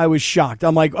regulation. I was shocked.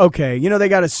 I'm like, okay, they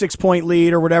got a 6-point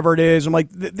lead or whatever it is. I'm like,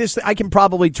 this, I can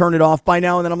probably turn it off by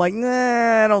now. And then I'm like,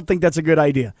 nah, I don't think that's a good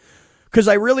idea. Because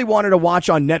I really wanted to watch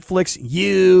on Netflix,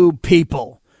 You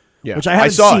People, which I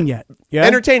haven't seen yet. Yeah?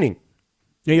 Entertaining.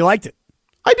 Yeah, you liked it?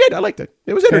 I did. I liked it.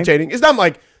 It was entertaining. It's not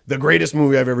like the greatest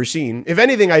movie I've ever seen. If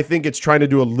anything, I think it's trying to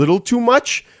do a little too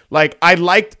much. Like, I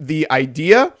liked the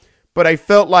idea, but I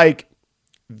felt like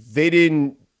they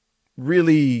didn't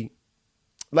really...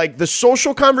 Like, the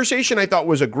social conversation I thought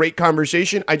was a great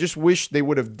conversation. I just wish they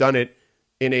would have done it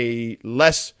in a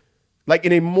less... Like,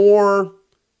 in a more...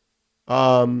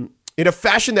 in a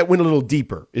fashion that went a little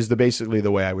deeper is basically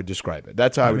the way I would describe it.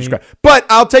 That's how I would describe it. But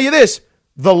I'll tell you this.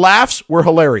 The laughs were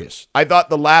hilarious. I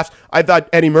thought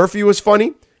Eddie Murphy was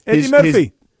funny. Eddie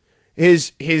Murphy.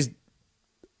 His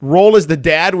role as the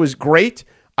dad was great.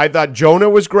 I thought Jonah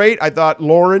was great. I thought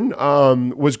Lauren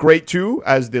was great too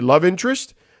as the love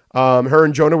interest. Her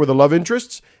and Jonah were the love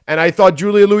interests. And I thought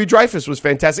Julia Louis-Dreyfus was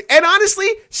fantastic. And honestly,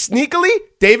 sneakily,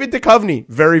 David Duchovny,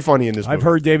 very funny in this movie. I've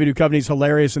heard David Duchovny's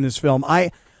hilarious in this film.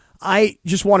 I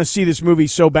just want to see this movie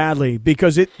so badly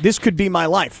because this could be my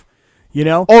life,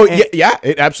 Oh, yeah,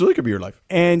 it absolutely could be your life.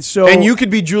 And you could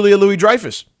be Julia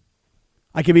Louis-Dreyfus.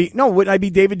 I could be, wouldn't I be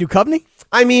David Duchovny?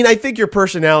 I mean, I think your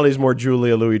personality is more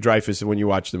Julia Louis-Dreyfus when you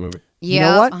watch the movie. Yeah, you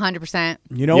know what? 100%.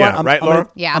 You know what? Right,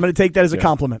 Laura? I'm going to take that as a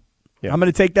compliment. Yeah. I'm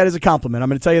going to take that as a compliment. I'm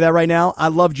going to tell you that right now. I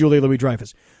love Julia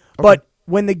Louis-Dreyfus. Okay. But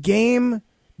when the game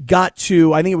got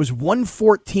to, I think it was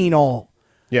 114 all,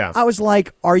 I was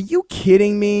like, are you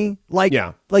kidding me? Like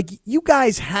you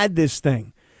guys had this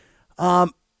thing.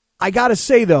 I got to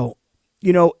say, though,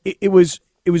 it was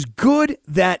good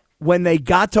that when they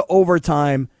got to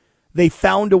overtime, they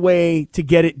found a way to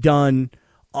get it done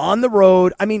on the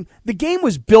road. I mean, the game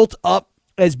was built up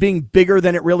as being bigger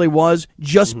than it really was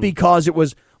just because it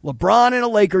was LeBron in a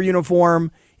Laker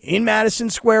uniform in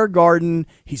Madison Square Garden.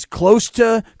 He's close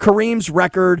to Kareem's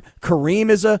record.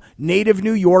 Kareem is a native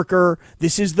New Yorker.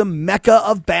 This is the mecca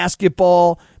of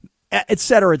basketball, et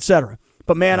cetera, et cetera.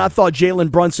 But, man, I thought Jalen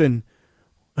Brunson,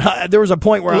 there was a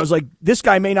point where I was like, this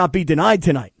guy may not be denied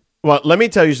tonight. Well, let me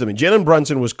tell you something. Jalen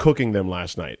Brunson was cooking them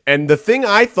last night. And the thing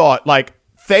I thought,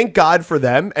 thank God for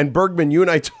them, and Bergman, you and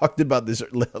I talked about this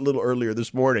a little earlier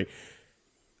this morning.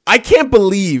 I can't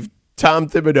believe Tom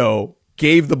Thibodeau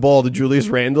gave the ball to Julius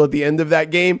Randle at the end of that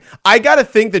game. I got to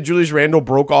think that Julius Randle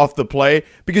broke off the play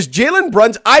because Jalen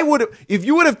Brunson, if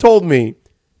you would have told me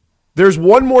there's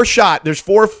one more shot, there's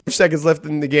 4 seconds left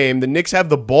in the game, the Knicks have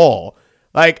the ball,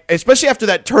 especially after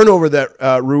that turnover that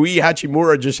Rui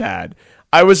Hachimura just had,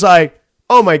 I was like,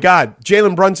 oh my God,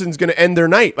 Jalen Brunson's going to end their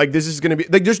night. This is going to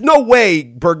be there's no way,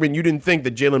 Bergman, you didn't think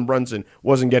that Jalen Brunson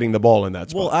wasn't getting the ball in that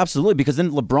spot. Well, absolutely, because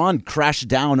then LeBron crashed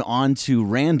down onto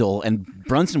Randall, and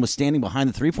Brunson was standing behind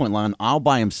the 3-point line all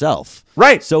by himself.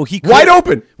 Right. So he wide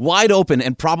open,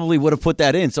 and probably would have put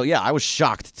that in. So yeah, I was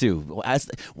shocked too. I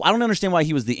don't understand why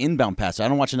he was the inbound passer. I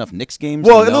don't watch enough Knicks games.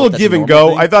 Well, a little give and go.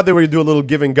 Thing. I thought they were going to do a little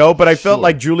give and go, but I felt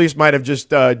like Julius might have just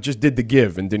did the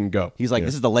give and didn't go. He's like,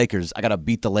 this is the Lakers. I got to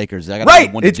beat the Lakers. Right.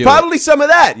 It's probably some of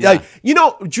that. Yeah.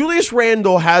 Julius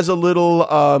Randle has a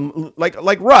little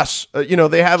like Russ.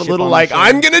 They have a little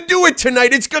I'm going to do it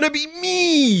tonight. It's going to be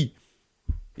me.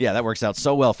 Yeah, that works out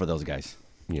so well for those guys.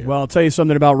 Yeah. Well, I'll tell you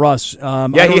something about Russ. He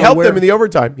helped them in the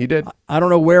overtime. He did. I don't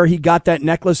know where he got that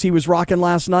necklace he was rocking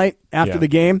last night after the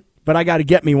game, but I got to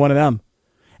get me one of them.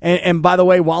 And by the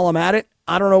way, while I'm at it,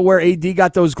 I don't know where AD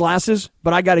got those glasses,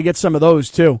 but I got to get some of those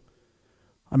too.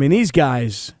 I mean, these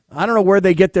guys, I don't know where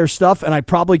they get their stuff, and I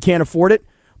probably can't afford it,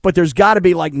 but there's got to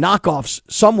be knockoffs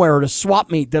somewhere at a swap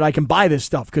meet that I can buy this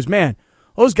stuff because, man,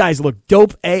 those guys look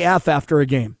dope AF after a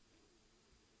game.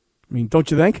 I mean,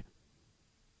 don't you think?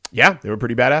 Yeah, they were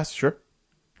pretty badass, sure.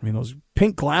 I mean, those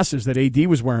pink glasses that AD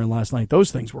was wearing last night,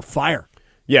 those things were fire.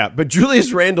 Yeah, but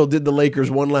Julius Randle did the Lakers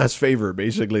one last favor,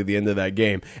 basically, at the end of that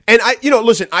game. And,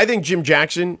 listen, I think Jim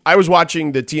Jackson, I was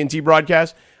watching the TNT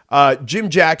broadcast. Jim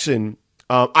Jackson,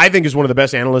 I think, is one of the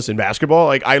best analysts in basketball.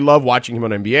 I love watching him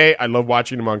on NBA. I love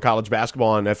watching him on college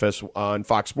basketball on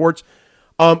Fox Sports.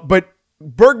 But,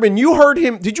 Bergman, you heard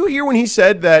him. Did you hear when he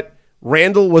said that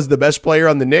Randle was the best player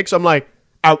on the Knicks? I'm like,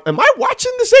 am I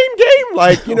watching the same game?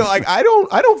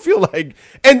 I don't feel like.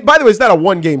 And by the way, it's not a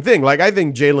one game thing. I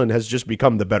think Jalen has just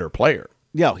become the better player.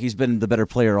 Yeah, he's been the better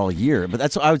player all year.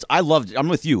 But I'm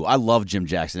with you. I love Jim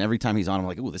Jackson. Every time he's on, I'm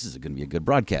like, ooh, this is going to be a good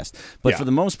broadcast. But for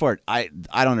the most part, I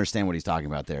don't understand what he's talking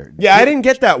about there. Yeah, I didn't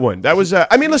get that one. That was,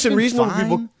 listen, reasonable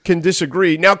people can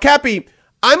disagree. Now, Cappy,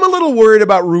 I'm a little worried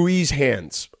about Ruiz's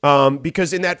hands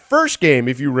because in that first game,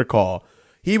 if you recall,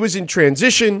 he was in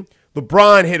transition.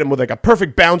 LeBron hit him with like a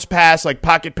perfect bounce pass, like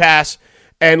pocket pass,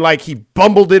 and like he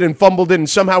bumbled it and fumbled it and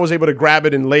somehow was able to grab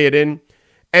it and lay it in.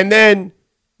 And then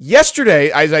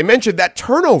yesterday, as I mentioned, that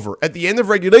turnover at the end of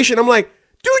regulation, I'm like,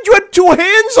 dude, you had two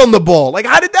hands on the ball. Like,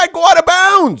 how did that go out of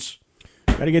bounds?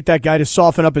 Got to get that guy to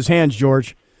soften up his hands,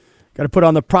 George. Got to put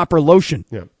on the proper lotion.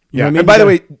 Yeah. You know what I mean? And by the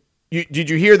way, did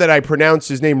you hear that I pronounced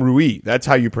his name Rui? That's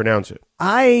how you pronounce it.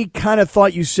 I kind of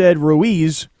thought you said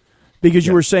Ruiz because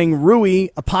you were saying Rui,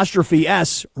 apostrophe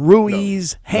S,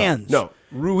 Rui's hands. No,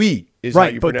 Rui is how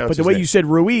you pronounce it. But the way you said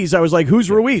Ruiz, I was like, who's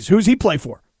Ruiz? Who's he play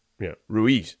for? Yeah,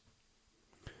 Ruiz.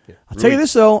 Yeah, I'll tell you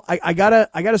this, though. I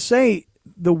gotta say,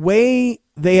 the way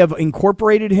they have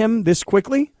incorporated him this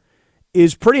quickly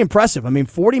is pretty impressive. I mean,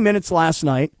 40 minutes last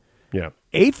night. Yeah.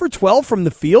 8 for 12 from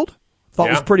the field. Thought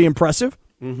was pretty impressive.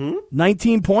 Mm-hmm.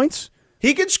 19 points.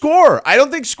 He can score. I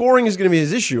don't think scoring is going to be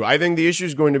his issue. I think the issue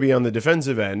is going to be on the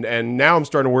defensive end, and now I'm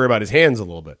starting to worry about his hands a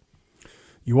little bit.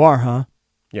 You are, huh?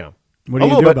 Yeah. What are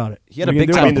you going to do about it? He had a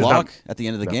big-time block at the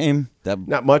end of the game.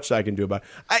 Not much I can do about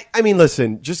it. I mean,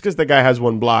 listen, just because the guy has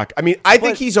one block, I mean, I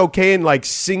think he's okay in like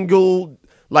single,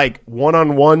 like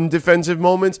one-on-one defensive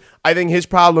moments. I think his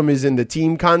problem is in the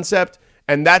team concept.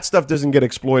 And that stuff doesn't get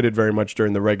exploited very much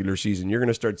during the regular season. You're going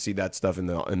to start to see that stuff in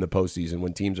the postseason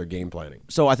when teams are game planning.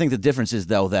 So I think the difference is,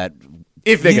 though, that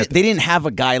if they didn't have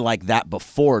a guy like that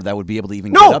before that would be able to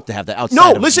even get up to have that outside.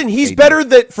 No, listen, he's better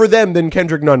for them than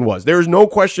Kendrick Nunn was. There is no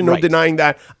question, no denying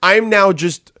that. I'm now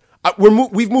just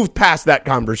we've moved past that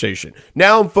conversation.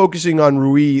 Now I'm focusing on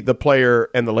Rui, the player,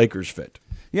 and the Lakers fit.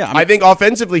 Yeah, I think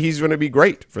offensively he's going to be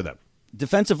great for them.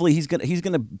 Defensively, he's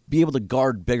gonna be able to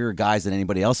guard bigger guys than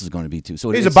anybody else is going to be too.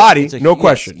 So he's a body, no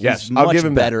question. Yes, he's I'll give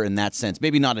him better in that sense.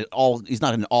 Maybe not at all. He's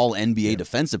not an all NBA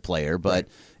defensive player, but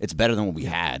it's better than what we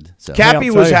had. So Cappy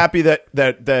was happy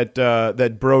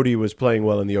that Brody was playing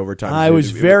well in the overtime. I was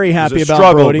very happy about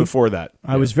struggle Brody before that.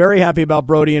 I was very happy about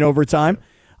Brody in overtime.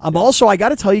 I got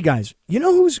to tell you guys, you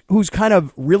know who's kind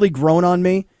of really grown on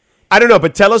me? I don't know,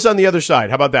 but tell us on the other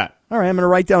side. How about that? All right, I'm going to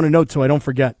write down a note so I don't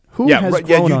forget. Who has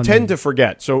grown you on tend me? to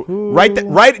forget. So write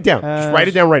it down. Just write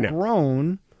it down right now.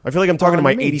 Grown. I feel like I'm talking to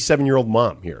my 87-year-old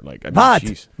mom here. Like, I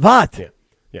mean, What?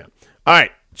 Yeah. All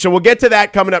right. So we'll get to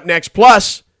that coming up next.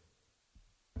 Plus,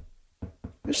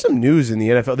 there's some news in the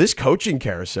NFL. This coaching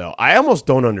carousel, I almost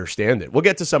don't understand it. We'll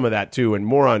get to some of that too, and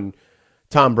more on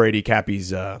Tom Brady,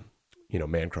 Cappy's,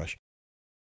 man crush.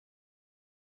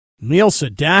 Neil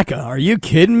Sedaka. Are you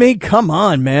kidding me? Come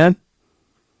on, man.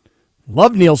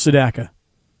 Love Neil Sedaka.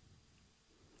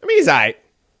 I mean, he's all right.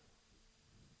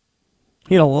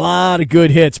 He had a lot of good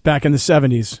hits back in the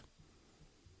 70s.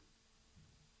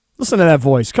 Listen to that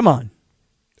voice. Come on.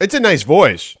 It's a nice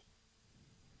voice.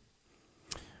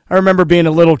 I remember being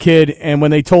a little kid, and when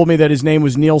they told me that his name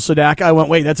was Neil Sedaka, I went,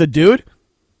 wait, that's a dude?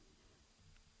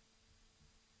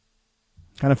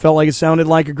 Kind of felt like it sounded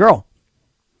like a girl.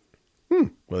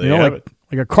 Well, there you have it.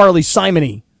 Like a Carly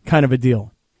Simon-y kind of a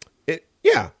deal.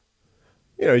 Yeah.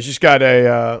 He's just got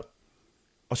a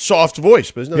soft voice,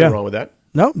 but there's nothing wrong with that.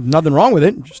 No, nothing wrong with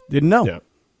it. Just didn't know.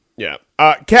 Yeah.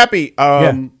 Cappy,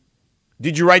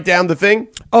 did you write down the thing?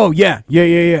 Oh, yeah.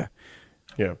 Yeah.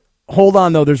 Hold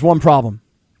on, though. There's one problem.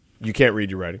 You can't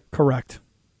read your writing. Correct.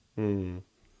 I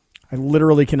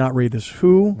literally cannot read this.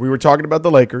 Who? We were talking about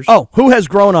the Lakers. Oh, who has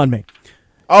grown on me?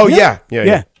 Oh, yeah.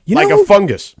 You like know a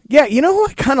fungus. Yeah, you know who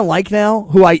I kind of like now?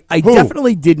 Who I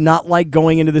definitely did not like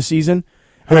going into the season,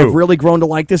 and I've really grown to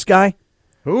like this guy?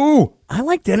 Who? I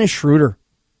like Dennis Schroeder.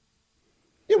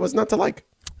 Yeah, what's not to like?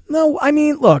 No, I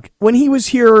mean, look, when he was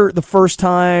here the first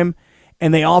time,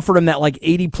 and they offered him that like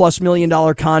 $80+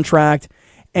 million contract,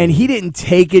 and he didn't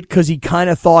take it because he kind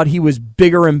of thought he was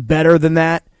bigger and better than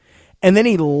that, and then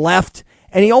he left,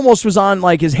 and he almost was on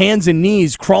like his hands and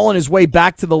knees crawling his way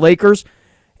back to the Lakers.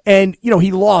 And,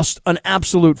 he lost an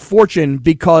absolute fortune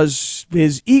because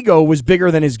his ego was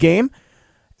bigger than his game.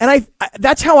 And I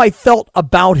that's how I felt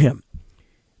about him.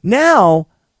 Now,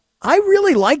 I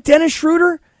really like Dennis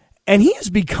Schroeder, and he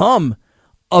has become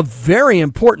a very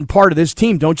important part of this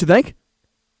team, don't you think?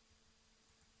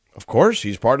 Of course.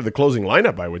 He's part of the closing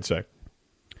lineup, I would say.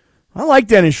 I like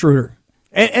Dennis Schroeder.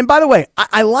 And by the way,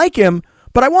 I like him,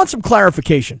 but I want some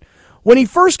clarification. When he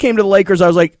first came to the Lakers, I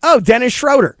was like, oh, Dennis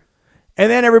Schroeder. And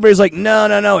then everybody's like,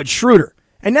 no, it's Schroeder.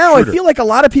 And now I feel like a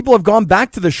lot of people have gone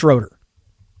back to the Schroeder.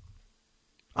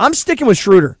 I'm sticking with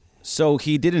Schroeder. So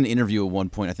he did an interview at one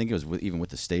point. I think it was even with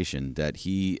the station that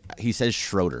he says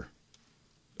Schroeder.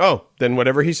 Oh, then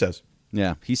whatever he says.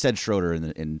 Yeah, he said Schroeder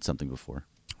in something before.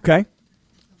 Okay.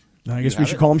 I guess we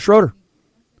should call him Schroeder.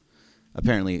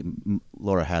 Apparently,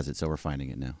 Laura has it, so we're finding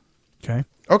it now. Okay.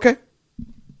 Okay.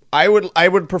 I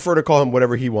would prefer to call him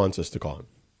whatever he wants us to call him.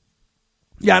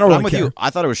 Yeah, I don't really with care. you. I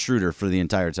thought it was Schroeder for the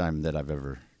entire time that I've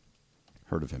ever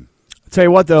heard of him. I'll tell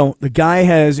you what, though, the guy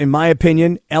has, in my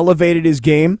opinion, elevated his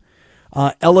game,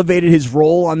 elevated his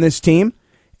role on this team,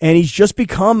 and he's just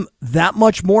become that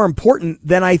much more important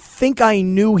than I think I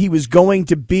knew he was going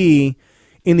to be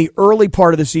in the early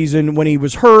part of the season when he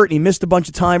was hurt and he missed a bunch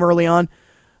of time early on.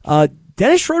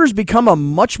 Dennis Schroeder's become a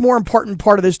much more important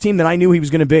part of this team than I knew he was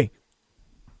going to be.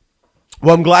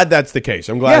 Well, I'm glad that's the case.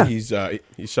 I'm glad he's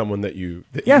someone that you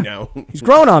know. He's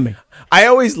growing on me. I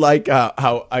always like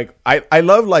how I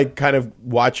love like kind of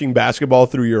watching basketball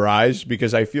through your eyes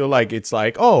because I feel like it's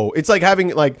like it's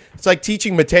like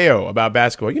teaching Mateo about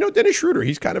basketball. You know, Dennis Schroeder,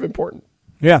 he's kind of important.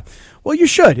 Yeah. Well, you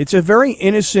should. It's a very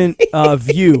innocent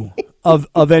view of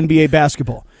NBA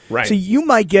basketball. Right. So you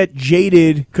might get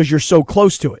jaded because you're so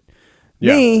close to it.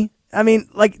 Yeah. Me, I mean,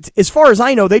 like, as far as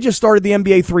I know, they just started the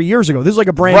NBA 3 years ago. This is like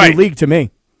a brand new league to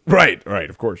me. Right,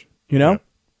 of course. You know?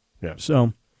 Yeah.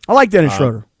 So, I like Dennis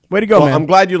Schroeder. Way to go, well, man. I'm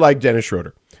glad you like Dennis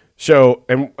Schroeder. So,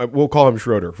 and we'll call him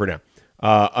Schroeder for now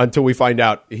until we find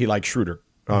out he likes Schroeder.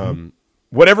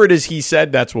 Whatever it is he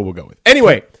said, that's what we'll go with.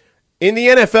 Anyway, in the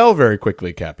NFL, very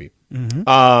quickly, Cappy,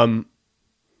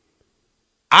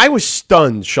 I was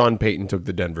stunned Sean Payton took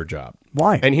the Denver job.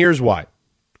 Why? And here's why.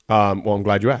 Well, I'm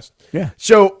glad you asked. Yeah.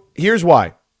 So here's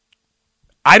why.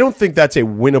 I don't think that's a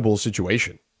winnable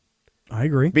situation. I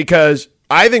agree. Because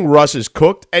I think Russ is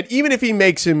cooked. And even if he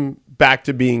makes him back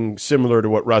to being similar to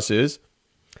what Russ is,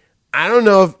 I don't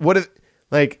know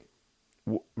if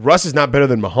Russ is not better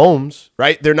than Mahomes,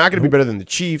 right? They're not going to be better than the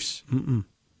Chiefs.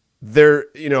 They're,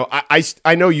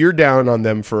 I know you're down on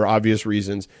them for obvious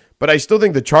reasons, but I still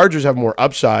think the Chargers have more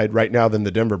upside right now than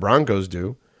the Denver Broncos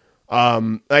do.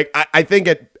 I think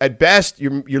at best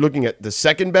you're looking at the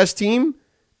second best team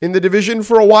in the division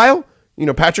for a while. You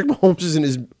know, Patrick Mahomes is in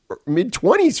his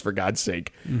mid-20s for God's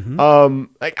sake.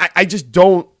 I just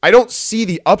don't see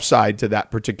the upside to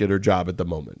that particular job at the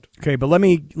moment. Okay, but let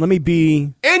me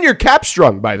be, and you're cap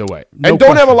strung, by the way, No and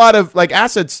don't have a question. lot of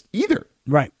assets either.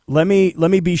 right. Let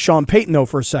me be Sean Payton though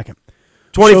for a second.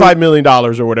 $25 million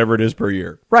or whatever it is per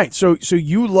year. Right. So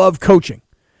you love coaching.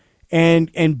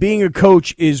 And being a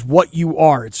coach is what you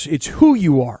are. It's who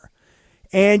you are.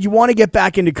 And you want to get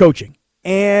back into coaching.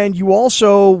 And you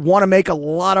also want to make a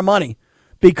lot of money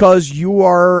because you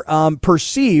are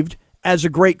perceived as a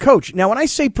great coach. Now, when I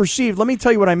say perceived, let me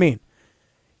tell you what I mean.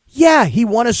 Yeah, he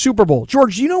won a Super Bowl.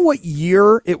 George, do you know what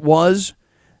year it was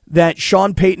that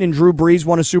Sean Payton and Drew Brees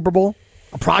won a Super Bowl?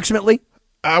 Approximately?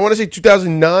 I want to say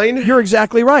 2009. You're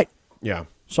exactly right. Yeah.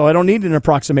 So I don't need an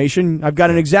approximation. I've got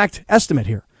an exact estimate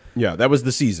here. Yeah, that was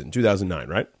the season, 2009,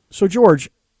 right? So, George,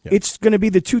 it's going to be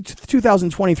the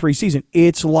 2023 season.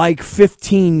 It's like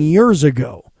 15 years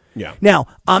ago. Yeah. Now,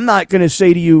 I'm not going to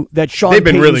say to you that Sean They've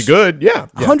been Payton's really good. Yeah.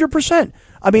 100%.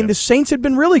 I mean, the Saints had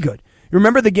been really good. You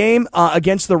remember the game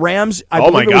against the Rams? I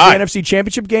Oh, believe my it was God. the NFC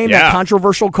Championship game, Yeah. that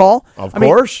controversial call. Of I mean,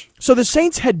 course. so the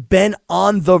Saints had been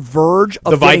on the verge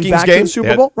of The getting Vikings back game? to the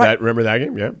Super Bowl. Right. Remember that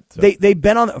game? Yeah. So- They've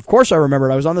been on. Of course, I remember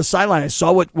it. I was on the sideline. I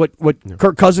saw what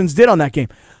Kirk Cousins did on that game.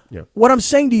 Yeah. What I'm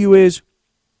saying to you is,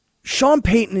 Sean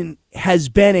Payton has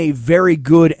been a very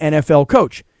good NFL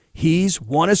coach. He's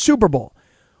won a Super Bowl.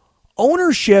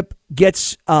 Ownership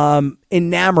gets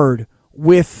enamored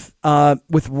with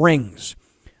rings,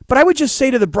 but I would just say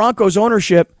to the Broncos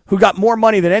ownership, who got more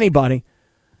money than anybody,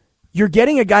 you're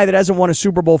getting a guy that hasn't won a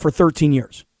Super Bowl for 13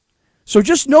 years. So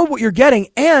just know what you're getting.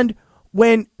 And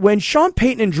when Sean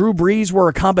Payton and Drew Brees were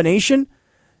a combination,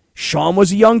 Sean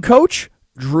was a young coach.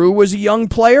 Drew was a young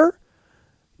player.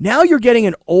 Now you're getting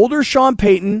an older Sean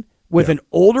Payton with an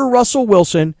older Russell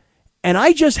Wilson, and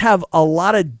I just have a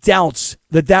lot of doubts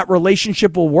that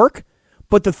relationship will work.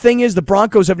 But the thing is, the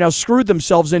Broncos have now screwed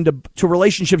themselves into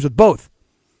relationships with both.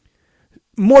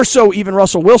 More so even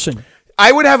Russell Wilson.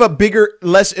 I would have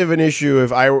less of an issue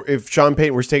if Sean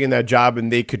Payton was taking that job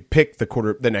and they could pick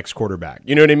the next quarterback.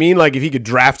 You know what I mean? Like if he could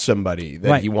draft somebody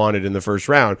that he wanted in the first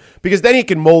round, because then he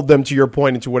can mold them, to your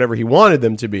point, into whatever he wanted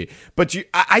them to be. But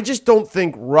I just don't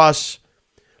think Russ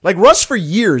for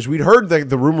years, we'd heard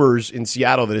the rumors in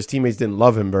Seattle that his teammates didn't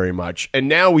love him very much, and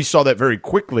now we saw that very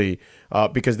quickly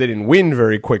because they didn't win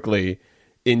very quickly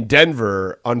in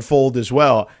Denver unfold as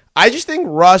well. I just think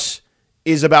Russ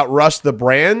is about Russ the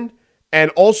brand. And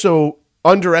also,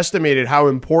 underestimated how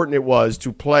important it was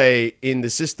to play in the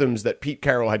systems that Pete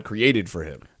Carroll had created for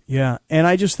him. Yeah, and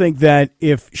I just think that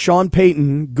if Sean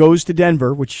Payton goes to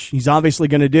Denver, which he's obviously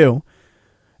going to do,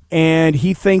 and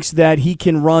he thinks that he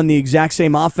can run the exact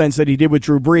same offense that he did with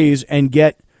Drew Brees and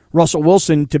get Russell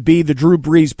Wilson to be the Drew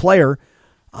Brees player,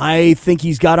 I think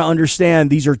he's got to understand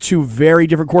these are two very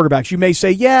different quarterbacks. You may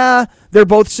say, yeah, they're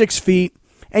both 6 feet,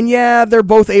 and yeah, they're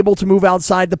both able to move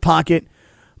outside the pocket,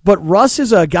 but Russ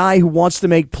is a guy who wants to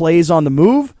make plays on the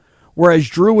move, whereas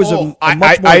Drew is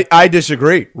I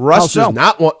disagree. Russ does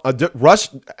not want.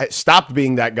 Russ stopped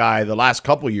being that guy the last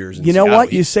couple years. You know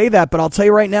what? You say that, but I'll tell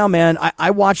you right now, man.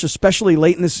 I watched, especially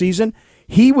late in the season.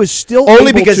 He was still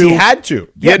only because he had to.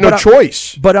 He had no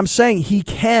choice. But I'm saying he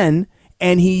can,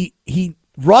 and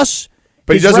Russ.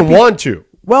 But he doesn't want to.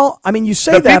 Well, I mean, you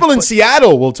say the that. People in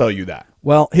Seattle will tell you that.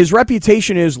 Well, his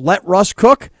reputation is let Russ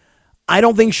cook. I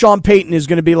don't think Sean Payton is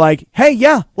going to be like, hey,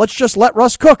 yeah, let's just let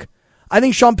Russ cook. I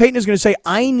think Sean Payton is going to say,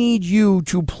 I need you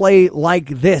to play like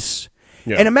this.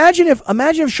 Yeah. And imagine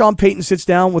if Sean Payton sits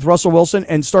down with Russell Wilson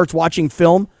and starts watching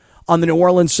film on the New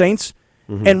Orleans Saints,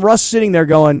 and Russ sitting there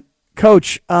going,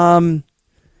 Coach, yeah,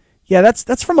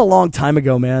 that's from a long time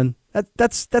ago, man.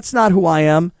 That's not who I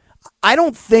am. I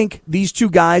don't think these two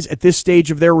guys at this stage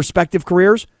of their respective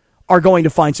careers are going to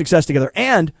find success together.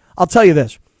 And I'll tell you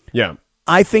this. Yeah.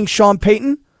 I think Sean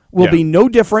Payton will be no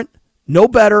different, no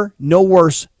better, no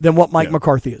worse than what Mike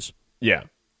McCarthy is. Yeah.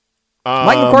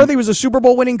 Mike McCarthy was a Super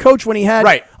Bowl winning coach when he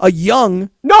had a young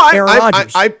Aaron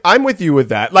Rodgers. I'm with you with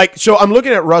that. Like, so I'm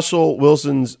looking at Russell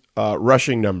Wilson's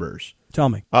rushing numbers. Tell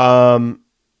me.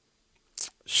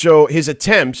 So his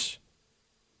attempts,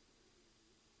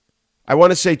 I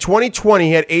want to say 2020,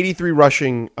 he had 83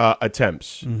 rushing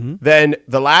attempts. Then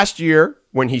the last year,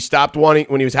 when he stopped wanting,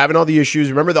 when he was having all the issues,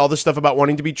 remember all the stuff about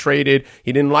wanting to be traded.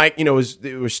 He didn't like, there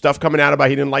was stuff coming out about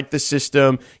he didn't like the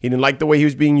system. He didn't like the way he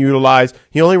was being utilized.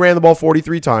 He only ran the ball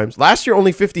 43 times. Last year,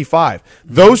 only 55.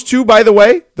 Those two, by the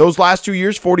way, those last 2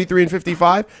 years, 43 and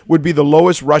 55, would be the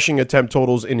lowest rushing attempt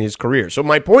totals in his career. So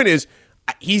my point is,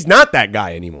 he's not that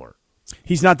guy anymore.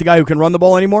 He's not the guy who can run the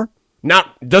ball anymore?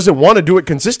 Doesn't want to do it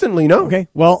consistently, no. Okay,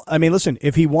 well, I mean, listen,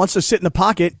 if he wants to sit in the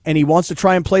pocket and he wants to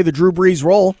try and play the Drew Brees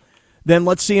role, then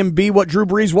let's see him be what Drew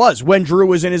Brees was when Drew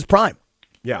was in his prime.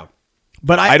 Yeah.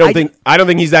 But I don't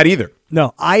think he's that either.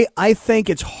 No, I think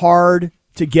it's hard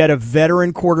to get a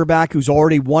veteran quarterback who's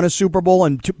already won a Super Bowl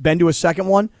and been to a second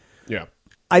one. Yeah.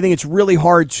 I think it's really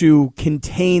hard to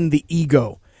contain the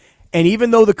ego. And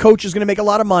even though the coach is going to make a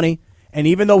lot of money, and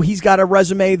even though he's got a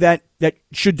resume that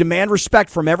should demand respect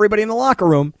from everybody in the locker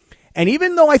room, and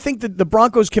even though I think that the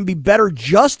Broncos can be better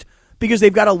just because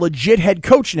they've got a legit head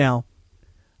coach now,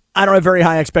 I don't have very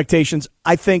high expectations.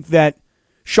 I think that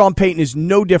Sean Payton is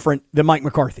no different than Mike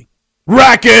McCarthy.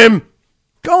 Rack him!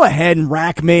 Go ahead and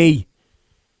rack me.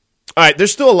 All right,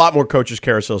 there's still a lot more coaches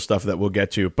carousel stuff that we'll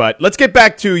get to, but let's get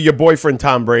back to your boyfriend,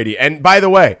 Tom Brady. And by the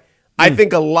way, I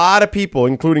think a lot of people,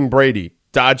 including Brady,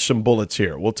 dodged some bullets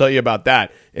here. We'll tell you about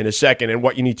that in a second, and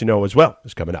what you need to know as well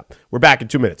is coming up. We're back in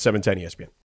 2 minutes, 710 ESPN.